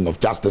person of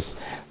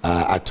justice,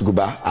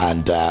 Atuguba,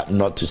 and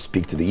not to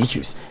speak to the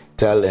issues.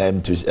 Tell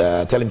him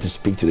to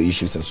speak to the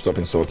issues and stop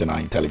insulting our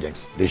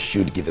intelligence. They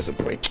should give us a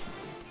break.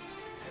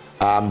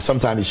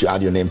 Sometimes you should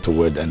add your name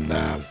to it,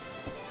 and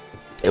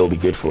it will be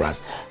good for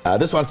us.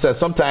 This one says,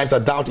 sometimes I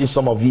doubt if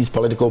some of these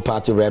political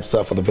party reps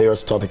for the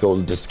various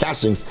topical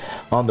discussions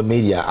on the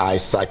media are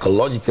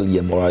psychologically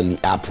and morally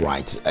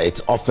upright. It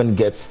often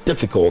gets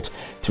difficult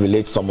to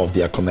relate some of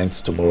their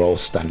comments to moral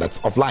standards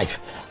of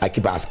life. I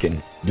keep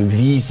asking, do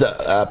these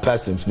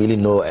persons really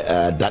know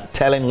that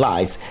telling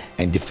lies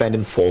and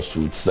defending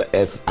falsehoods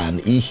is an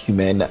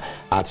inhuman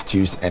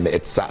attitude and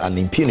it's an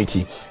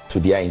impunity to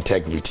their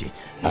integrity?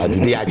 Do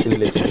they actually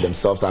listen to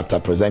themselves after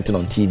presenting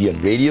on TV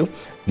and radio?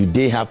 Do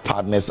they have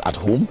partners at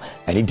home?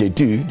 And if they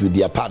do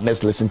their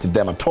partners listen to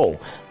them at all?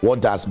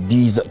 What does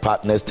these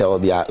partners tell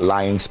their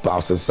lying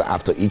spouses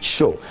after each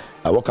show?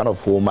 What kind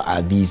of home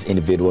are these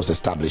individuals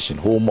establishing?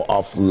 Home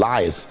of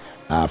liars,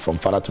 from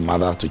father to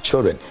mother to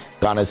children.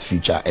 Ghana's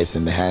future is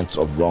in the hands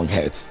of wrong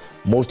heads.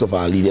 Most of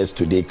our leaders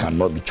today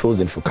cannot be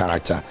chosen for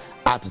character,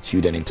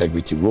 attitude, and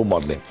integrity role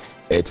modeling.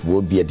 It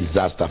would be a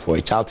disaster for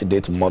a child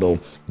today to model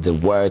the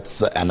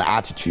words and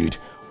attitude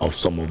of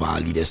some of our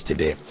leaders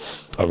today.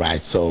 All right,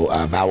 so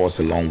that was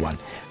a long one.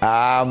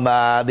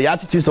 The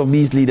attitudes of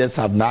these leaders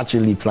have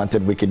naturally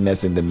planted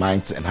wickedness in the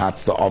minds and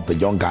hearts of the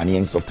young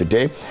Ghanaians of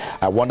today.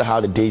 I wonder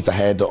how the days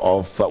ahead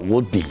of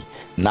would be.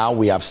 Now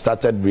we have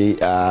started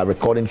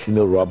recording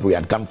female robbery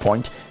at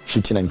gunpoint,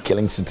 shooting and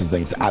killing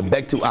citizens. I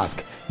beg to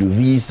ask, do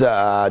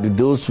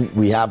those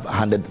we have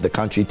handed the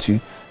country to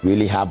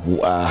really have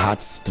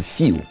hearts to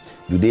feel?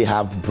 Do they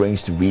have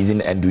brains to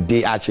reason, and do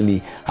they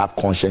actually have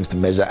conscience to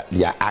measure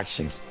their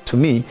actions? To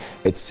me,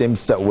 it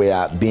seems that we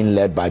are being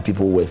led by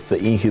people with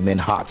inhuman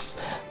hearts,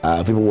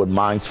 people with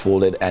minds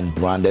folded and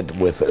branded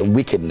with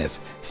wickedness,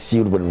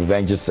 sealed with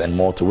revenges and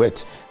more to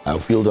it,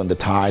 wheeled on the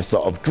ties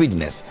of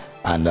greediness.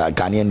 And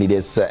Ghanaian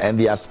leaders and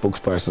their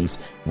spokespersons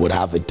would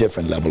have a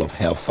different level of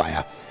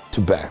hellfire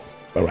to bear.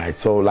 All right,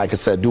 so like I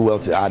said, do well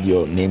to add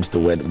your names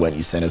to it when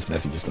you send us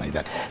messages like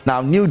that.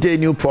 Now, new day,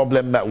 new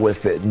problem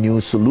with new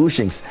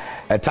solutions.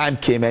 A time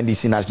came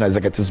NDC National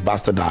Executives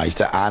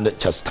bastardized and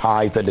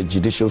chastised the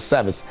Judicial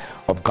Service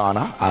of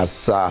Ghana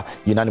as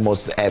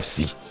unanimous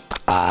FC,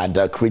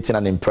 and creating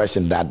an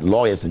impression that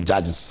lawyers and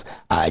judges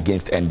are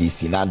against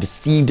NDC. Now,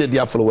 deceived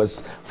their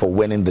followers for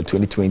winning the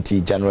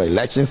 2020 general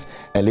elections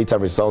and later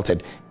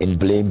resulted in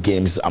blame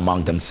games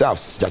among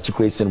themselves. Gyakye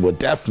Quayson will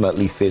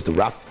definitely face the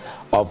wrath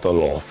of the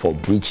law for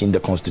breaching the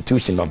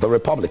constitution of the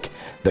republic.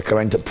 The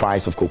current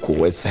price of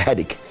cocoa is a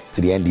headache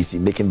to the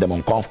NDC, making them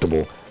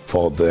uncomfortable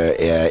for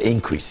the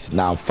increase.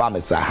 Now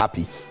farmers are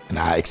happy and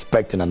are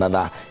expecting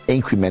another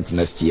increment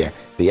next year.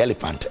 The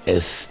elephant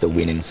is the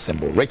winning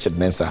symbol. Richard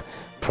Mensah,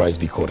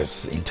 Presby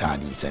Quarters in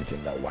Tadi, sent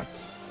in that one.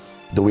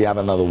 Do we have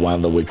another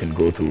one that we can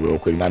go through real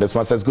quick? Now this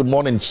one says, good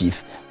morning,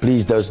 Chief.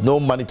 Please, there's no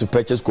money to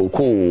purchase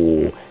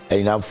cocoa.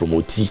 And I'm from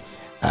OT.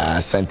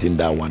 Sent in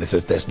that one. It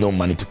says there's no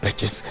money to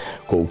purchase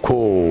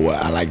cocoa.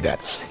 I like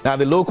that. Now,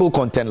 the local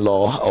content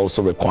law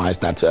also requires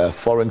that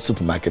foreign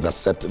supermarkets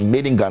accept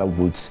made in Ghana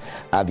goods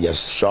at their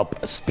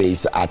shop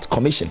space at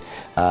commission,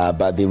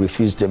 but they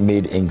refuse the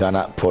made in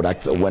Ghana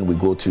products when we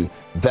go to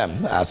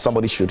them.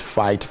 Somebody should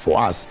fight for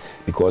us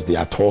because they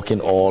are taking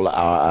all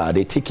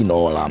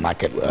our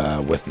market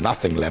with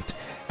nothing left.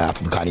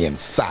 for the Ghanaians.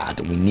 Sad.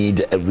 We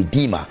need a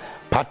redeemer.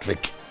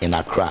 Patrick in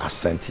Accra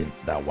sent in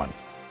that one.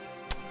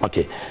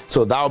 Okay,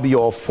 so that'll be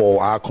all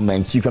for our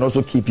comments. You can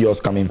also keep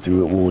yours coming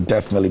through. We'll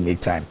definitely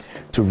make time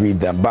to read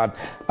them. But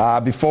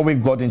before we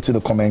got into the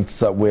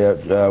comments,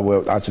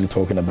 we're actually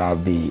talking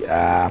about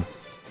the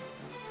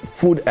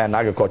Food and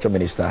Agriculture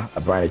Minister,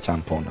 Brian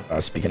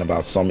Champon, speaking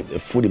about some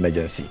food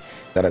emergency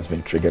that has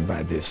been triggered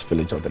by the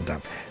spillage of the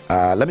dam.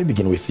 Let me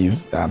begin with you,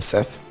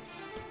 Seth.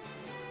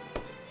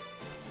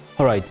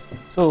 All right.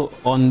 So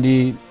on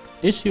the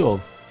issue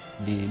of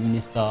the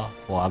Minister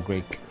for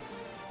Agric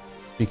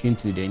speaking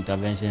to the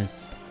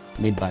interventions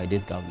made by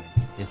this government,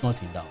 it's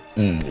not in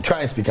doubt.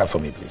 Try and speak up for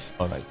me, please.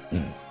 All right.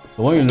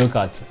 So when you look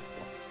at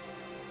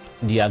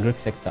the agric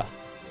sector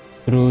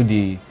through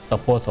the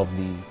support of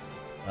the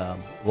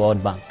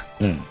World Bank,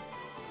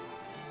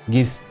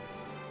 gives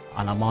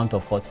an amount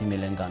of 40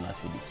 million Ghana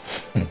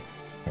cedis,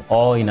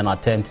 all in an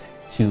attempt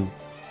to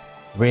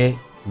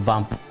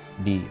revamp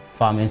the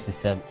farming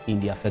system in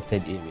the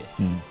affected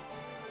areas.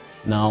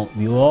 Now,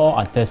 we all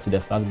attest to the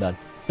fact that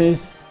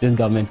since this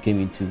government came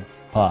into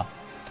power,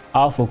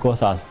 our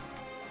focus has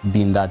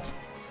been that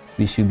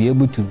we should be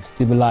able to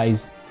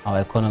stabilize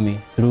our economy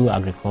through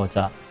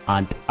agriculture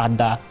and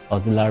other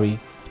auxiliary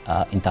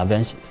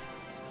interventions.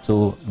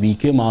 So we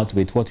came out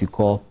with what we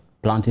call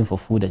planting for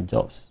food and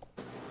jobs,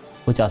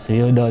 which has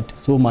yielded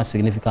so much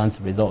significant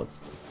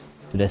results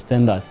to the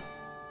extent that,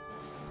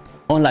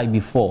 unlike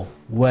before,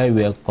 where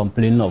we were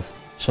complaining of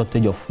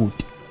shortage of food,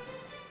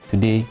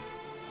 today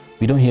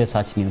we don't hear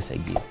such news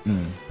again.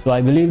 So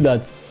I believe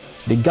that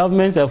the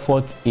government's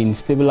effort in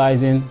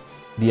stabilizing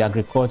the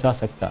agriculture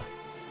sector,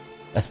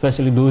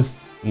 especially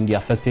those in the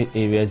affected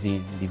areas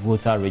in the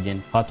Volta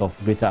region, part of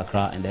Greater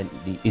Accra and then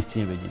the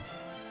Eastern region,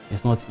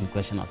 is not in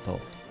question at all.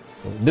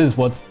 So this is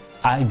what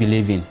I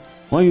believe in.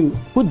 When you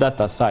put that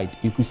aside,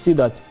 you could see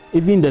that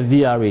even the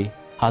VRA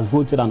has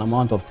voted an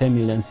amount of 10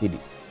 million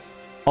cedis,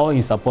 all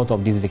in support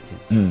of these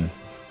victims.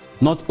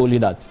 Not only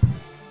that,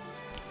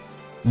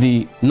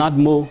 the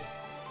NADMO,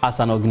 as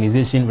an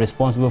organization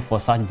responsible for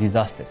such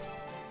disasters,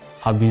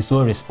 have been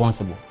so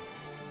responsible,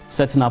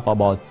 setting up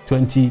about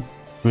 20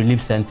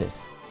 relief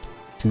centers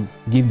to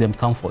give them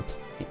comfort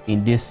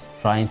in these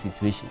trying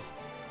situations.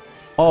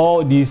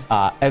 All these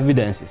are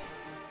evidences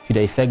to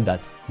the effect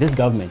that this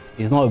government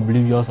is not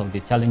oblivious of the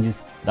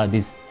challenges that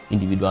these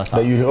individuals have.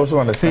 But you also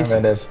understand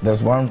that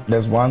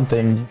there's one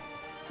thing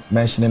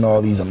mentioning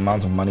all these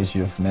amounts of monies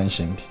you have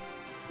mentioned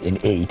in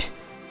aid,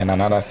 and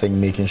another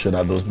thing making sure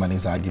that those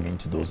monies are given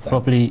to those that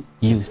properly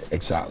used.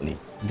 Exactly.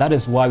 That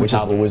is why which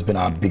has always been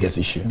our biggest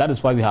issue. That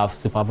is why we have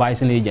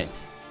supervising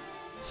agents.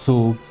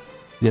 So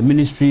the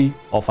Ministry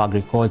of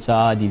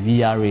Agriculture, the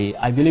VRA,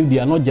 I believe they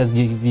are not just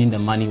giving the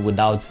money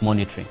without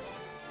monitoring.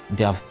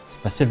 They have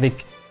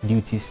specific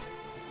duties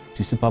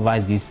to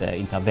supervise these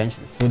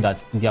interventions so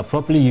that they are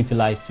properly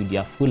utilized to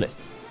their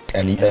fullest.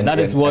 And that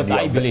is what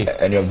I believe.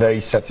 And you're very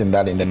certain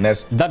that in the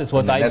next That is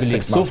what I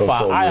believe. So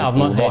far, I have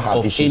not heard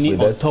of any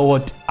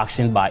untoward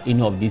action by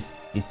any of these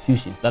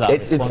institutions that are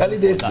It's early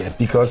days, yes,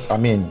 because, I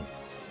mean,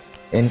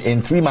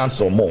 in 3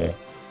 months or more,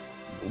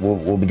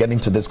 we'll be getting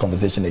to this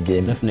conversation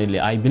again. Definitely.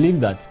 I believe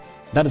that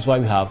is why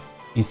we have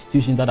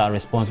institutions that are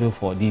responsible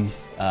for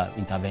these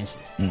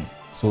interventions.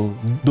 So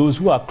those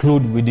who are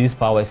clothed with these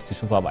powers to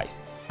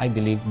supervise, I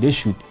believe they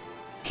should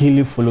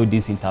keenly follow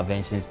these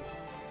interventions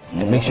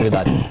and make sure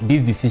that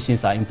these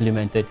decisions are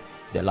implemented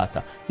to the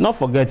latter. Not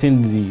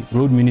forgetting the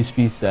Road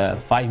Ministry's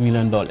 $5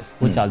 million,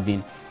 which has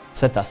been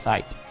set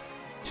aside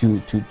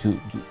to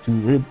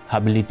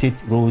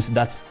rehabilitate roads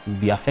that will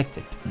be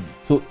affected.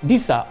 So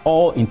these are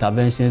all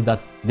interventions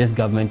that this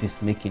government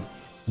is making.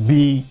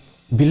 We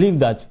believe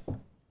that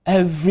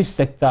every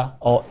sector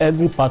or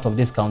every part of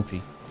this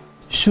country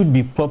should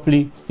be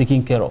properly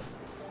taken care of,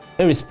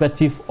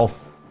 irrespective of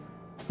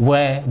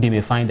where they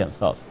may find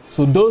themselves.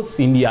 So those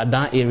in the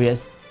Adan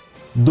areas,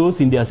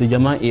 those in the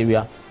Asujaman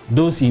area,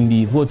 those in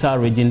the Volta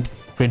region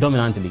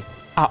predominantly,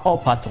 are all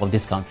part of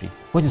this country,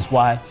 which is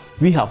why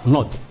we have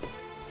not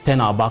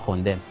turned our back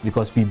on them,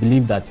 because we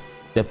believe that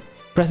the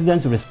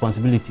president's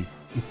responsibility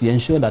is to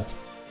ensure that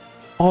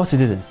all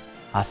citizens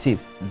are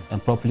safe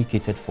and properly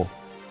catered for.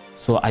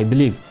 So I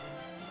believe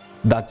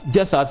that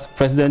just as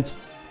President,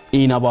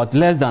 in about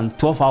less than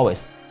 12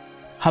 hours,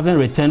 having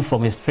returned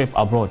from his trip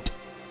abroad,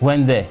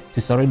 went there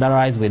to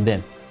solidarize with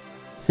them,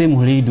 same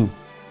will he do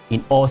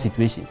in all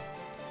situations,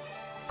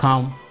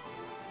 come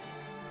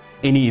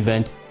any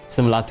event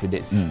similar to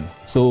this.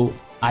 So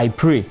I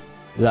pray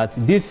that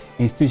these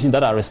institutions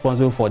that are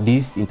responsible for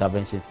these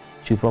interventions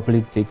should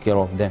properly take care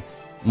of them.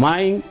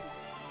 My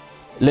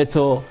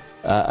little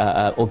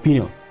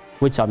opinion,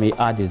 which I may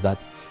add, is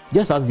that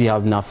just as they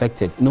have been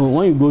affected,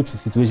 when you go to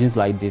situations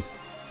like this,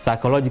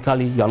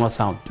 psychologically you are not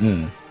sound.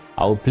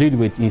 I will plead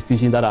with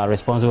institutions that are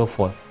responsible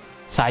for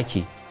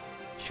psyche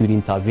should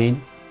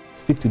intervene,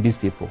 speak to these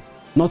people.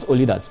 Not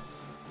only that,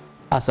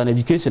 as an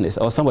educationist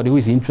or somebody who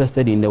is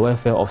interested in the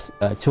welfare of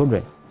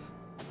children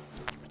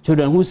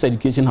whose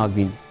education have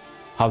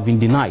been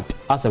denied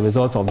as a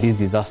result of this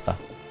disaster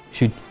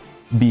should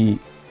be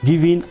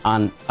giving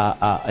an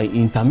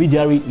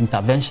intermediary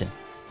intervention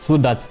so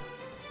that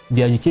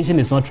the education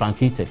is not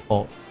truncated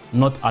or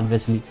not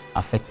adversely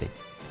affected.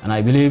 And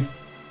I believe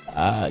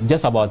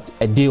just about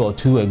a day or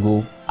two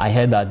ago, I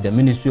heard that the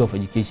Ministry of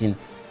Education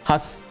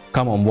has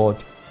come on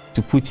board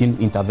to put in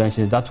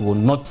interventions that will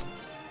not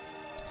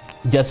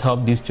just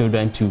help these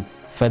children to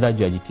further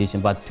their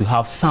education, but to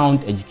have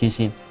sound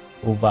education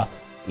over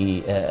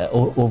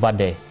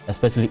there,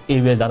 especially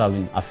areas that have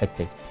been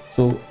affected.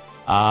 So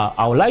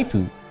I would like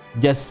to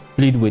just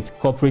plead with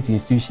corporate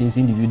institutions,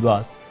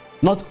 individuals.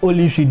 Not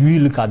only should we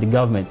look at the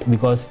government,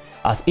 because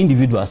as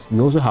individuals, we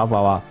also have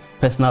our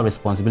personal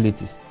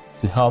responsibilities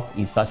to help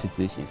in such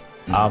situations.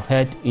 I've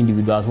heard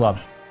individuals who have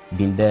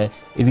been there,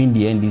 even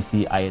the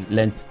NDC I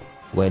learnt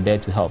were there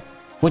to help.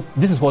 But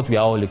this is what we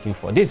are all looking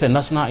for. This is a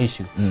national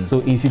issue. So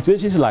in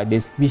situations like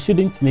this, we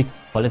shouldn't make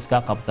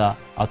political capital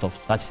out of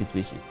such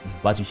situations.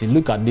 But we should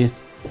look at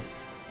this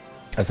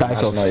as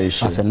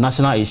a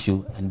national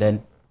issue, and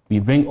then we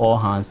bring all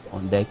hands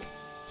on deck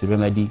to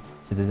remedy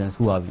citizens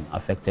who have been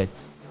affected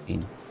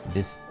in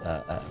this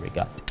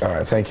regard. All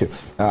right, thank you.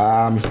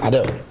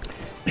 Adele.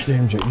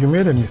 KMJ, you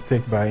made a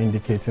mistake by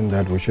indicating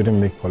that we shouldn't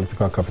make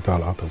political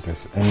capital out of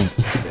this.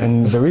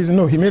 And the reason,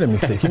 no, he made a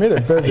mistake. He made a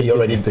very big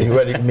mistake. He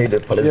already made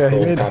a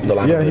political capital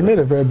out of it. Yeah, he made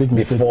a very big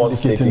mistake before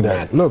stating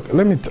that. Look,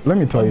 let me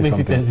tell you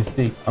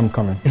something. I'm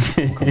coming.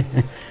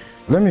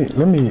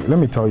 Let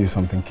me tell you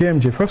something.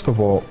 KMJ, first of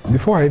all,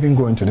 before I even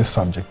go into this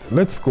subject,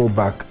 let's go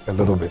back a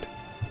little bit.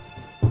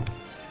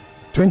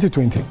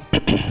 2020,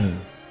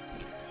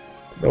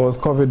 there was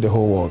COVID the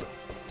whole world.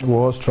 We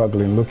were all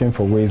struggling, looking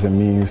for ways and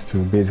means to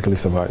basically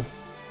survive.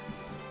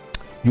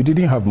 You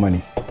didn't have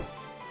money.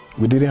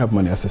 We didn't have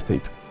money as a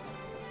state.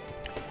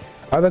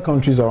 Other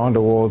countries around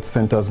the world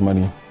sent us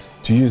money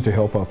to use to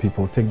help our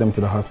people, take them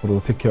to the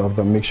hospital, take care of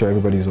them, make sure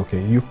everybody's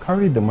okay. You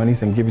carried the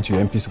monies and gave it to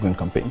your MPs to go and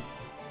campaign.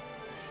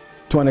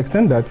 To an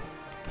extent that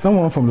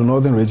someone from the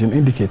northern region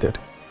indicated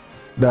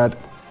that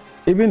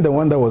even the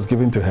one that was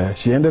given to her,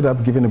 she ended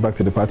up giving it back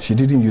to the party. She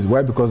didn't use.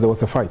 Why? Because there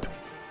was a fight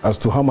as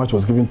to how much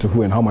was given to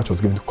who and how much was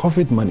given to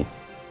COVID money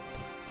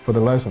for the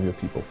lives of your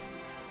people.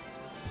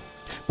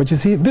 But you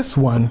see, this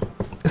one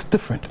is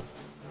different.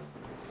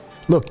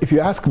 Look, if you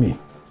ask me,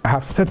 I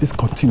have said this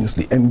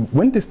continuously, and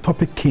when this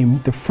topic came,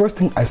 the first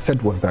thing I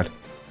said was that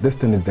this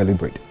thing is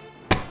deliberate.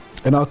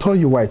 And I'll tell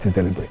you why it is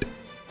deliberate.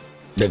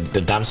 The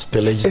dam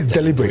spillage is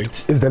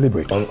deliberate. It's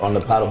deliberate. On the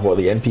part of what,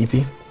 the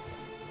NPP?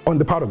 On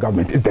the part of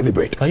government, it's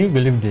deliberate. Can you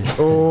believe this?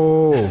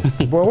 Oh,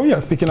 but when you're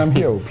speaking, I'm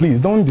here. Please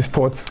don't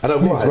distort.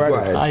 Go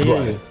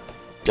ahead.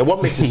 Yeah,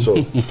 what makes it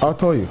so? I'll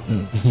tell you.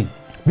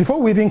 Before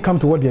we even come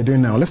to what they're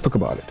doing now, let's talk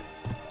about it.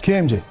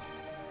 KMJ,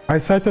 I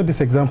cited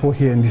this example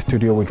here in the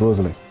studio with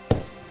Rosalie.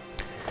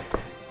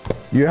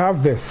 You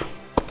have this.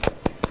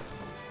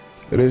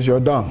 It is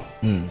your dung,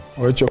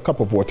 or it's your cup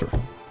of water.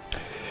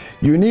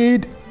 You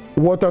need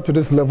water to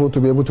this level to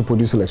be able to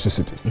produce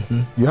electricity.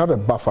 You have a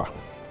buffer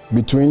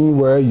between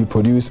where you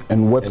produce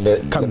and what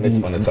can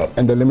be on the top,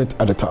 and the limit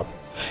at the top.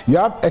 You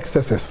have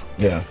excesses.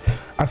 Yeah.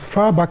 As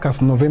far back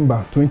as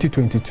November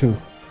 2022,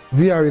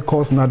 VRA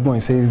calls NADMO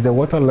and says the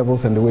water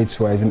levels and the way it's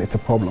rising, it's a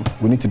problem.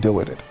 We need to deal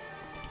with it.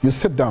 You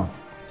sit down,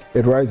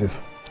 it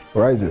rises,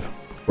 rises,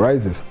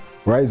 rises,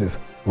 rises,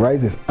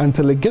 rises,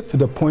 until it gets to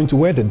the point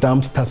where the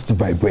dam starts to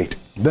vibrate.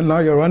 Then now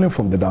you're running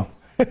from the dam.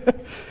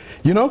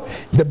 You know,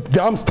 the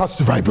dam starts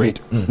to vibrate.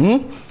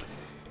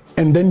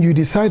 And then you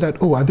decide that,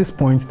 oh, at this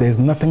point, there's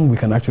nothing we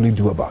can actually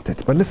do about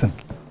it. But listen,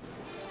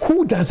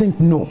 who doesn't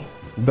know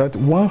that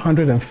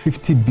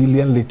 150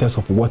 billion liters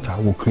of water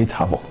will create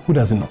havoc? Who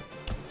doesn't know?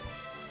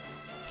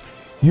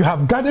 You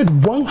have gathered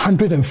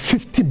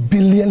 150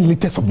 billion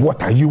liters of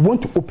water. You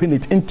want to open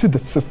it into the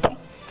system.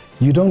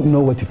 You don't know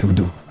what it will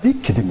do. Are you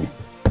kidding me?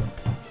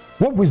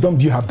 What wisdom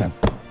do you have then?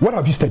 What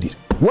have you studied?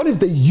 What is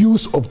the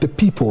use of the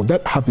people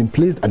that have been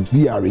placed at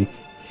VRA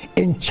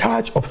in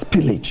charge of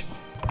spillage?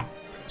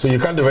 So you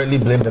can't directly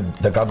blame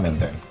the government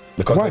then?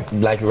 Because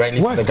like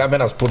rightly said, the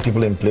government has put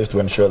people in place to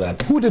ensure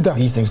that, who did that?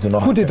 These things do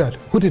not happen.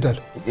 Who did that?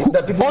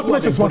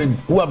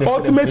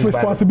 Ultimate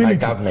responsibility.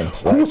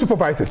 Government, right? Who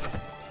supervises?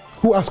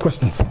 Who asks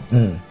questions?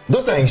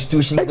 Those are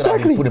institutions that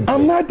have been put in place.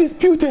 I'm not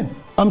disputing.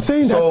 I'm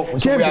saying so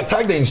we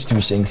attack the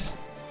institutions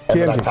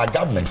and then attack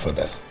government for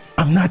this.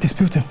 I'm not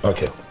disputing.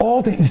 Okay.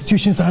 All the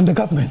institutions are under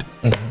government.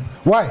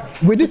 Why?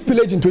 With this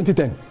pillage in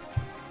 2010,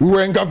 we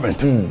were in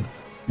government.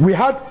 We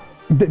had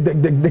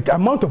the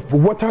amount of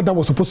water that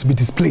was supposed to be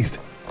displaced.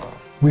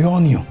 We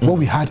all knew what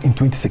we had in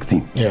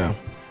 2016. Yeah.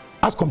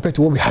 As compared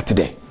to what we had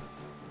today.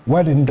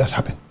 Why didn't that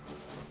happen?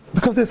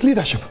 Because there's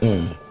leadership.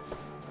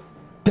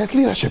 There's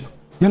leadership.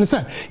 You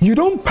understand? You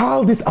don't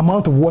pile this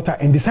amount of water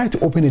and decide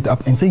to open it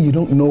up and say you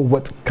don't know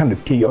what kind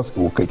of chaos it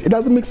will create. It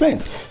doesn't make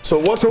sense. So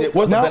what's the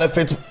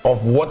benefit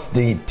of what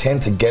they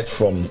tend to get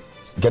from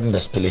getting the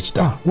spillage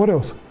down? What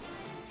else?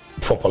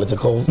 For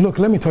political? Look,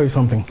 let me tell you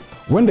something.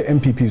 When the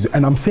MPPs,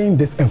 and I'm saying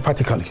this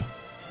emphatically,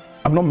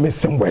 I'm not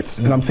missing words,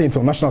 and I'm saying it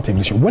on national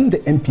television, when the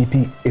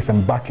MPP is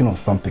embarking on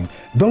something,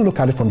 don't look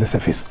at it from the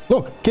surface.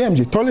 Look,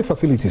 KMG,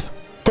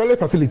 toilet toilet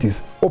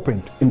facilities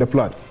opened in the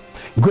flood.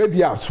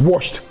 Graveyards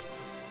washed.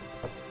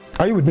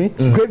 Are you with me?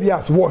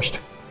 Graveyards washed.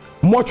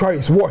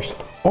 Mortuaries washed.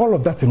 All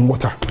of that in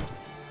water.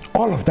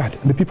 All of that.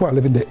 The people are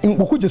living there. In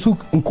Black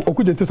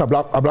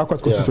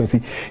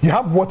constituency, you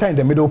have water in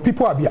the middle.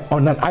 People are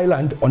on an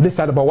island on this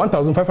side, about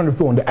 1,500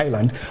 people on the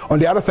island. On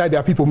the other side, there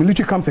are people.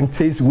 Military comes and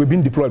says, we've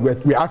been deployed.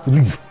 We're asked to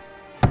leave.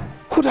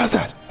 Who does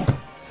that?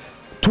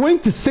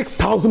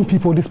 26,000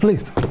 people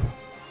displaced.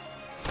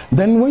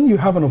 Then when you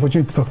have an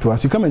opportunity to talk to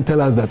us, you come and tell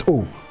us that,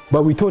 oh,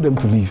 but we told them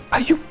to leave. Are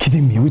you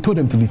kidding me? We told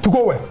them to leave. To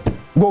go where?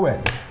 Go where?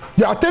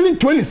 You are telling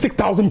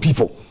 26,000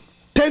 people,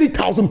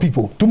 30,000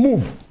 people to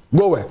move.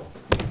 Go where?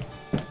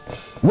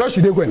 Where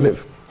should they go and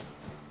live?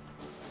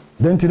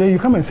 Then today you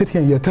come and sit here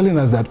and you're telling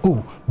us that,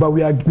 oh, but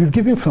we've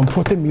given some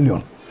 40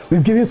 million.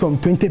 We've given some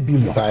 20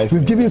 billion.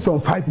 We've given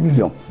some 5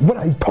 million. What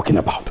are you talking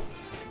about?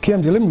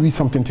 KMJ, let me read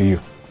something to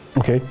you.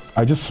 Okay?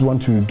 I just want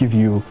to give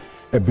you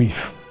a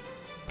brief.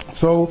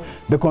 So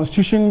the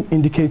Constitution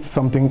indicates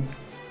something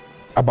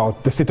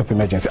about the state of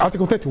emergency.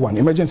 Article 31,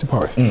 emergency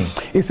powers.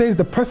 It says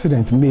the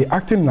president may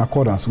act in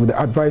accordance with the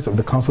advice of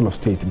the Council of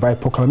State by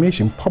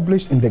proclamation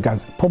published in the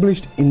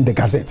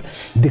Gazette,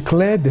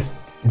 declare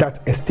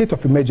that a state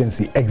of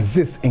emergency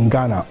exists in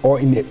Ghana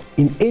or in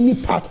any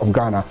part of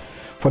Ghana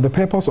for the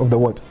purpose of the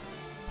what?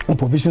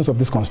 Provisions of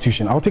this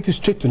Constitution. I'll take you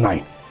straight to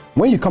 9.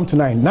 When you come to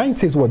 9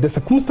 says what? The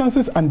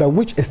circumstances under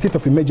which a state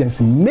of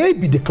emergency may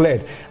be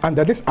declared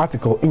under this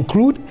article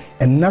include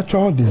a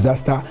natural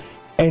disaster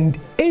and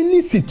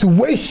any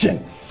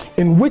situation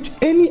in which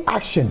any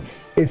action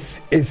is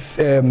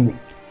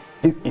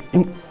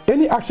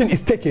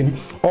taken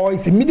or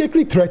is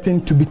immediately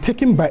threatened to be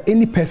taken by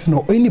any person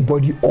or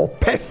anybody or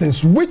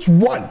persons, which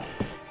one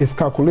is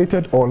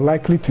calculated or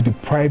likely to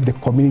deprive the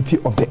community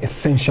of the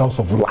essentials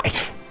of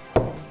life.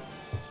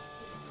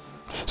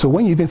 So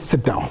when you even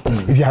sit down,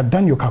 if you have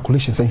done your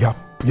calculations and you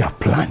have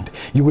planned,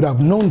 you would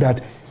have known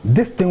that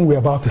this thing we're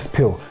about to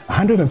spill,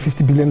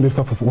 150 billion liters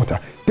of water,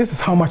 this is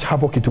how much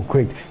havoc it will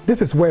create.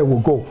 This is where it will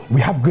go. We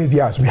have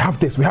graveyards, we have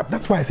this,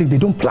 that's why I say they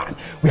don't plan.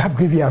 We have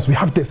graveyards, we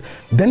have this.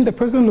 Then the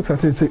president looks at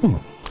it and says,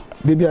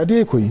 Baby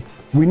Adekoyi,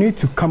 we need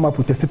to come up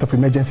with a state of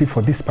emergency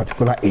for this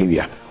particular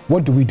area.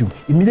 What do we do?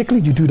 Immediately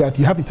you do that,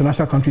 you have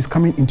international countries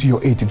coming into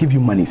your aid to give you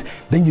monies.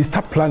 Then you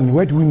start planning,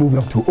 where do we move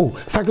them to? Oh,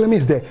 Sagleme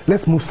is there,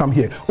 let's move some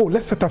here. Oh,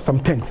 let's set up some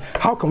tents.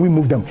 How can we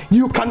move them?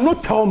 You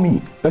cannot tell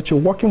me that you're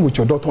walking with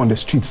your daughter on the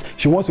streets.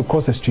 She wants to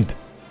cross the street.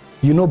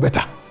 You know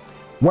better.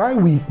 Why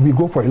we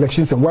go for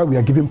elections and why we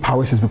are giving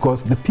powers is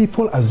because the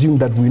people assume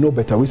that we know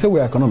better. We say we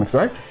are economics,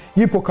 right?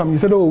 You people come, you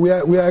said, oh, we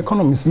are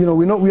economists. You know,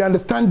 we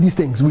understand these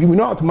things. We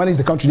know how to manage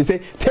the country. They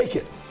say, take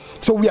it.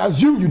 So we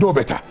assume you know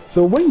better.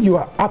 So when you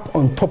are up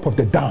on top of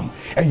the dam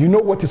and you know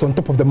what is on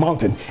top of the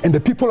mountain and the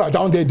people are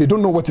down there, they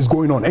don't know what is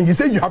going on. And you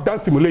say you have done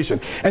simulation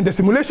and the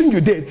simulation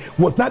you did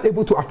was not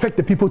able to affect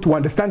the people to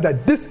understand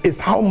that this is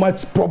how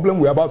much problem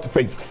we're about to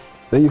face.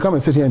 Then you come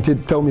and sit here and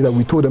tell me that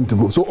we told them to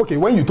go. So, okay,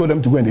 when you told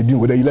them to go and they didn't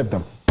go, then you left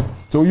them.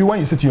 So when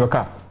you sit in your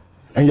car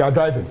and you are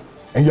driving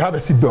and you have a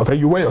seatbelt and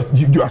you wear it,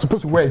 you are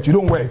supposed to wear it, you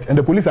don't wear it, and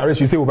the police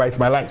arrest you, say, oh, but it's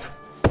my life.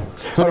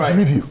 So they should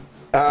leave you.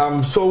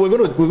 So we're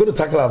going to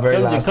tackle our very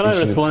last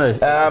issue.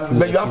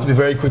 But you have to be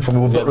very quick for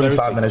me. We've got only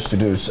 5 minutes to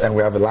do, and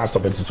we have a last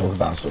topic to talk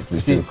about. So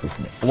please be quick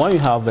for me. When you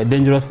have a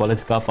dangerous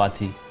political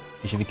party,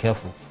 you should be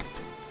careful.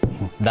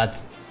 That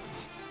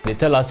they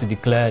tell us to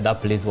declare that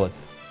place what?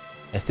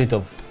 A state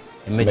of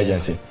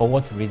emergency. For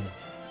what reason?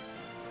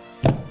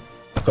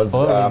 Because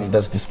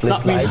there's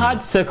displaced lives. We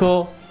had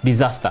Circle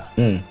disaster,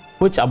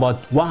 which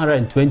about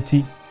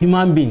 120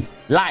 human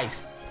beings'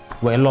 lives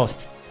were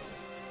lost.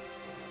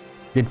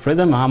 Did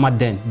President Muhammad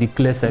then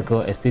declare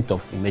Circle a state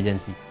of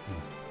emergency?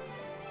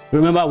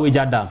 Remember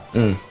Wager Dam,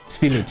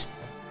 spillage,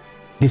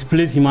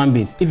 displaced human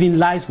beings, even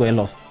lives were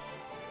lost.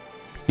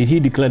 Did he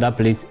declare that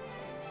place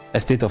a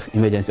state of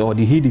emergency, or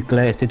did he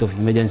declare a state of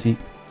emergency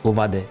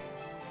over there?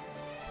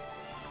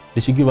 They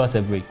should give us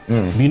a break.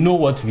 We know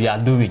what we are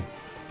doing.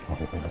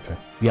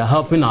 We are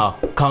helping our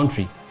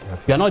country.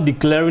 We are not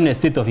declaring a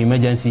state of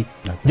emergency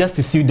just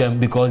to sue them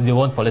because they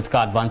want political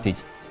advantage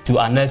to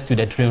annex to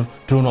the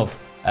throne of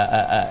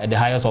the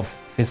highest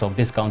office of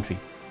this country.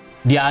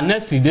 The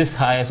annex to this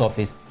highest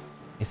office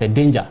is a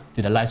danger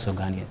to the lives of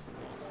Ghanaians.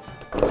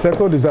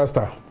 Circle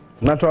disaster,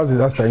 natural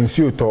disaster,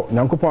 ensue to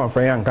Nyankopo and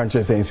Frenya and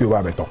Kanche say ensue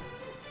babeto.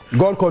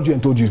 God called you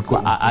and told you to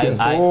go. Please.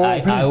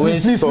 When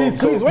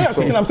you're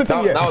speaking, I'm sitting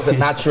here. That was a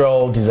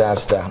natural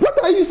disaster.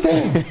 What are you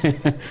saying?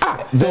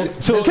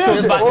 This was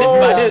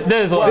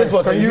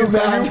a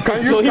human.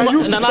 So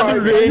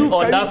Nanadu rain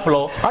on that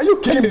floor. Are you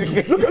kidding?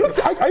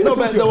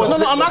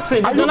 I'm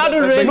asking.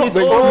 Nanadu rain is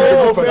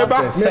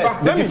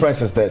the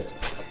difference is this.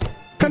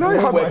 Can I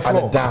have my at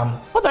the dam?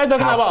 What are you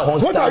talking about?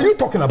 What are you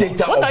talking about?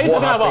 Data What are you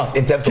talking about?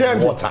 In terms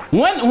of water.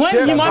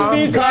 When human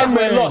beings' lives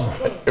were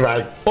lost,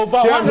 right? Over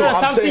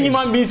 100-something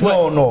human beings were.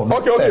 No.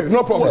 Okay,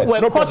 no problem.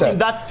 We're caught in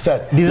that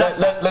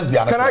disaster. Let's be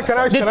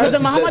honest. Did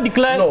President Mahama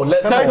declare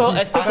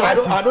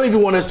I don't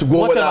even want us to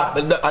go whether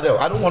I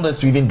don't want us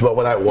to even draw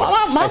whether it was.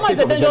 Mahama is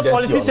a dangerous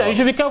politician. You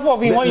should be careful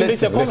of him when you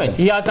make a comment.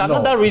 He has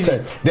another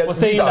reason for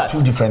saying that. These are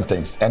two different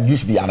things, and you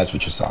should be honest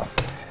with yourself.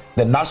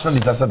 The natural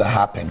disaster that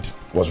happened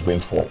was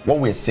rainfall. What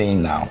we're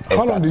saying now is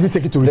how long did it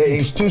take it to receive? The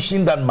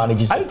institution that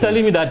manages. Are you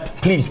telling me that?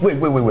 Please wait.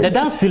 The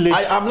dance village.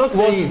 I'm not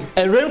saying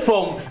a rain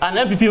from an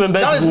MPP member.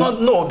 That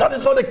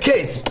is not the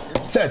case.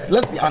 Seth,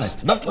 let's be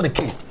honest. That's not the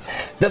case.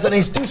 There's an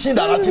institution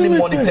that actually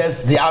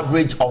monitors the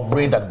average of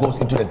rain that goes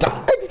into the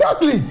dam.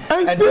 Exactly.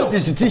 And those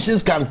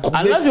institutions can.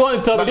 Unless you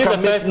want to tell me this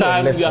is the first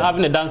time we are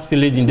having a dance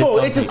village in this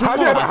country. No, it is not.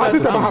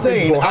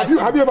 Have you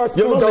ever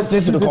you're not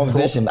listening to the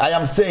conversation. I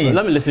am saying.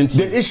 Let me listen to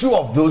you. The issue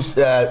of those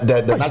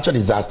the natural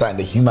disaster and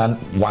the human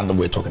one that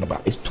we're talking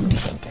about is two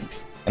different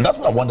things. And that's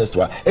what I want us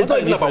to have. It's not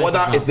even about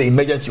whether it's the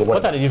emergency or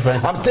whatever. What are the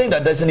differences? I'm saying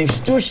that there's an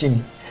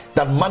institution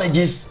that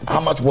manages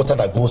how much water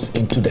that goes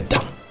into the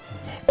dam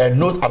and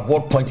knows at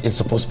what point it's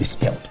supposed to be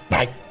spilled,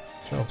 right?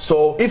 Sure.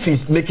 So if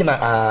he's making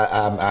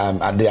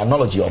the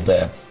analogy of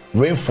the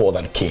rainfall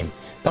that came,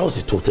 that was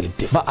a totally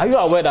different. But are you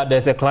aware that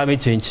there's a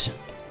climate change?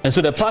 And so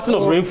the pattern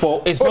of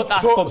rainfall is not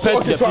as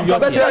compared to the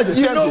previous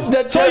year.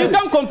 So you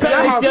can't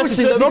compare this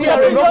year to the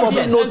previous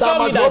year.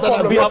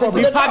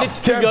 We've had it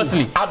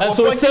previously. And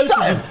so I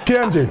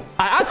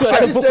ask you a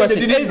simple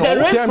question. Is the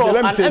rain from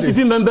an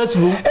MPP member's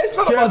room? It's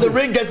not about the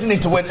rain getting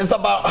into it. It's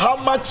about how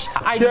much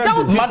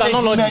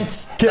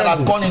management that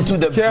has gone into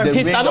the rain.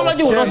 His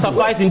analogy will not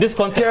suffice in this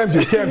context.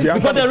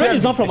 Because the rain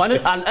is not from an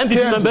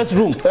MPP member's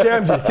room.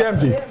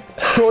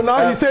 So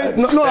now he says,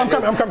 no, I'm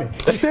coming.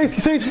 He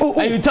says,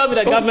 and you tell me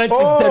the government is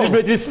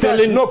deliberately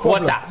selling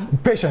water.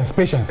 Patience,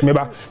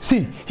 Meba.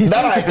 See, he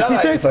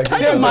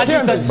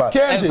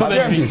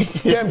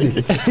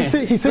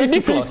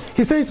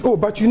says, oh,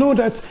 but you know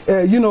that,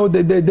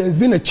 there's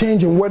been a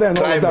change in weather and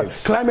all of that.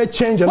 Climate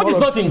change and all of that.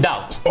 What is not in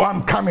doubt? Oh,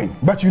 I'm coming.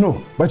 But you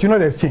know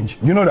there's change.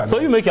 You know that. So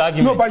you make your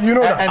argument. No, but you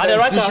know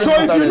that.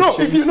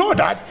 So if you know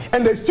that,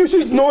 and the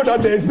institutions know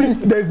that there's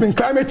been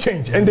climate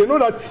change, and they know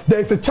that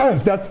there's a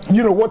chance that,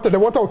 the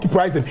water will keep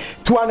rising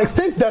to an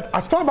extent that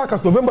as far back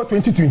as November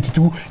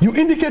 2022, you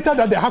indicated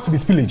that there has to be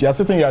spillage. You're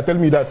sitting here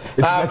telling me that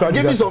it's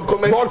give me some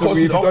comments to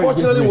read.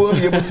 Unfortunately, we won't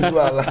be able to do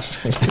our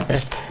last.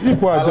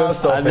 People are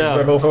just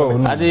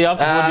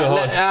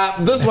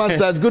this one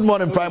says, good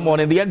morning, Prime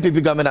Morning. The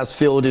NPP government has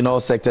failed in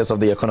all sectors of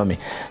the economy.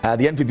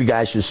 The NPP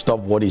guy should stop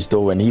what he's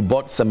doing. He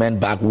bought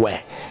cement back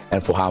where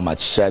and for how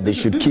much? They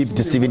should keep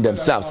deceiving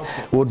themselves.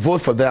 We would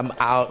vote for them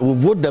out. We'll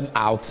vote them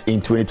out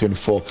in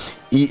 2024.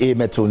 EA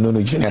Metal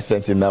Nunu Junior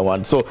sent in that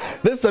one. So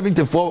this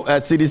 74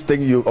 cities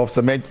thing of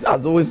cement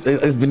has always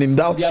has been in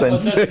doubt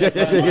since.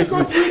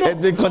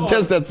 It's been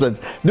contested since.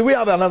 Do we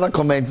have another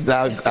comment?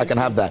 I can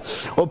have that.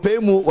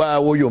 Opemu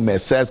Woyome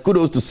says,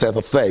 kudos to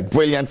Seth Fair.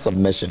 Brilliant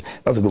submission.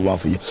 That's a good one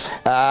for you.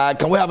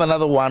 Can we have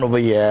another one over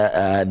here?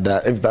 And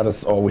if that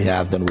is all we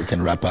have, then we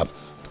can wrap up.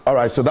 All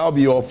right, so that'll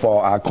be all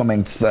for our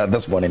comments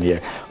this morning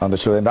here on the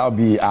show, and that'll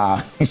be our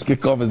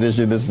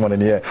conversation this morning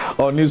here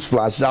on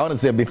Newsflash. I want to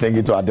say a big thank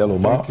you to Adele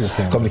Omar,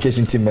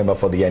 communication team member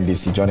for the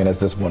NDC, joining us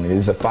this morning.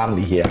 It's a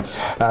family here.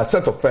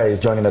 Seth of Fair is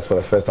joining us for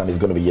the first time. He's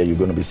going to be here. You're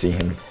going to be seeing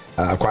him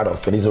quite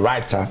often. He's a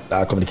writer,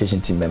 communication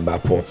team member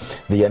for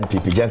the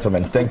NPP.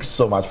 Gentlemen, thanks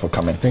so much for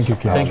coming. Thank you,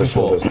 Ken. Thank you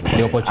for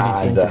the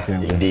opportunity.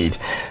 And, indeed.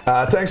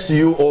 Thanks to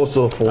you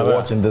also for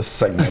watching this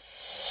segment.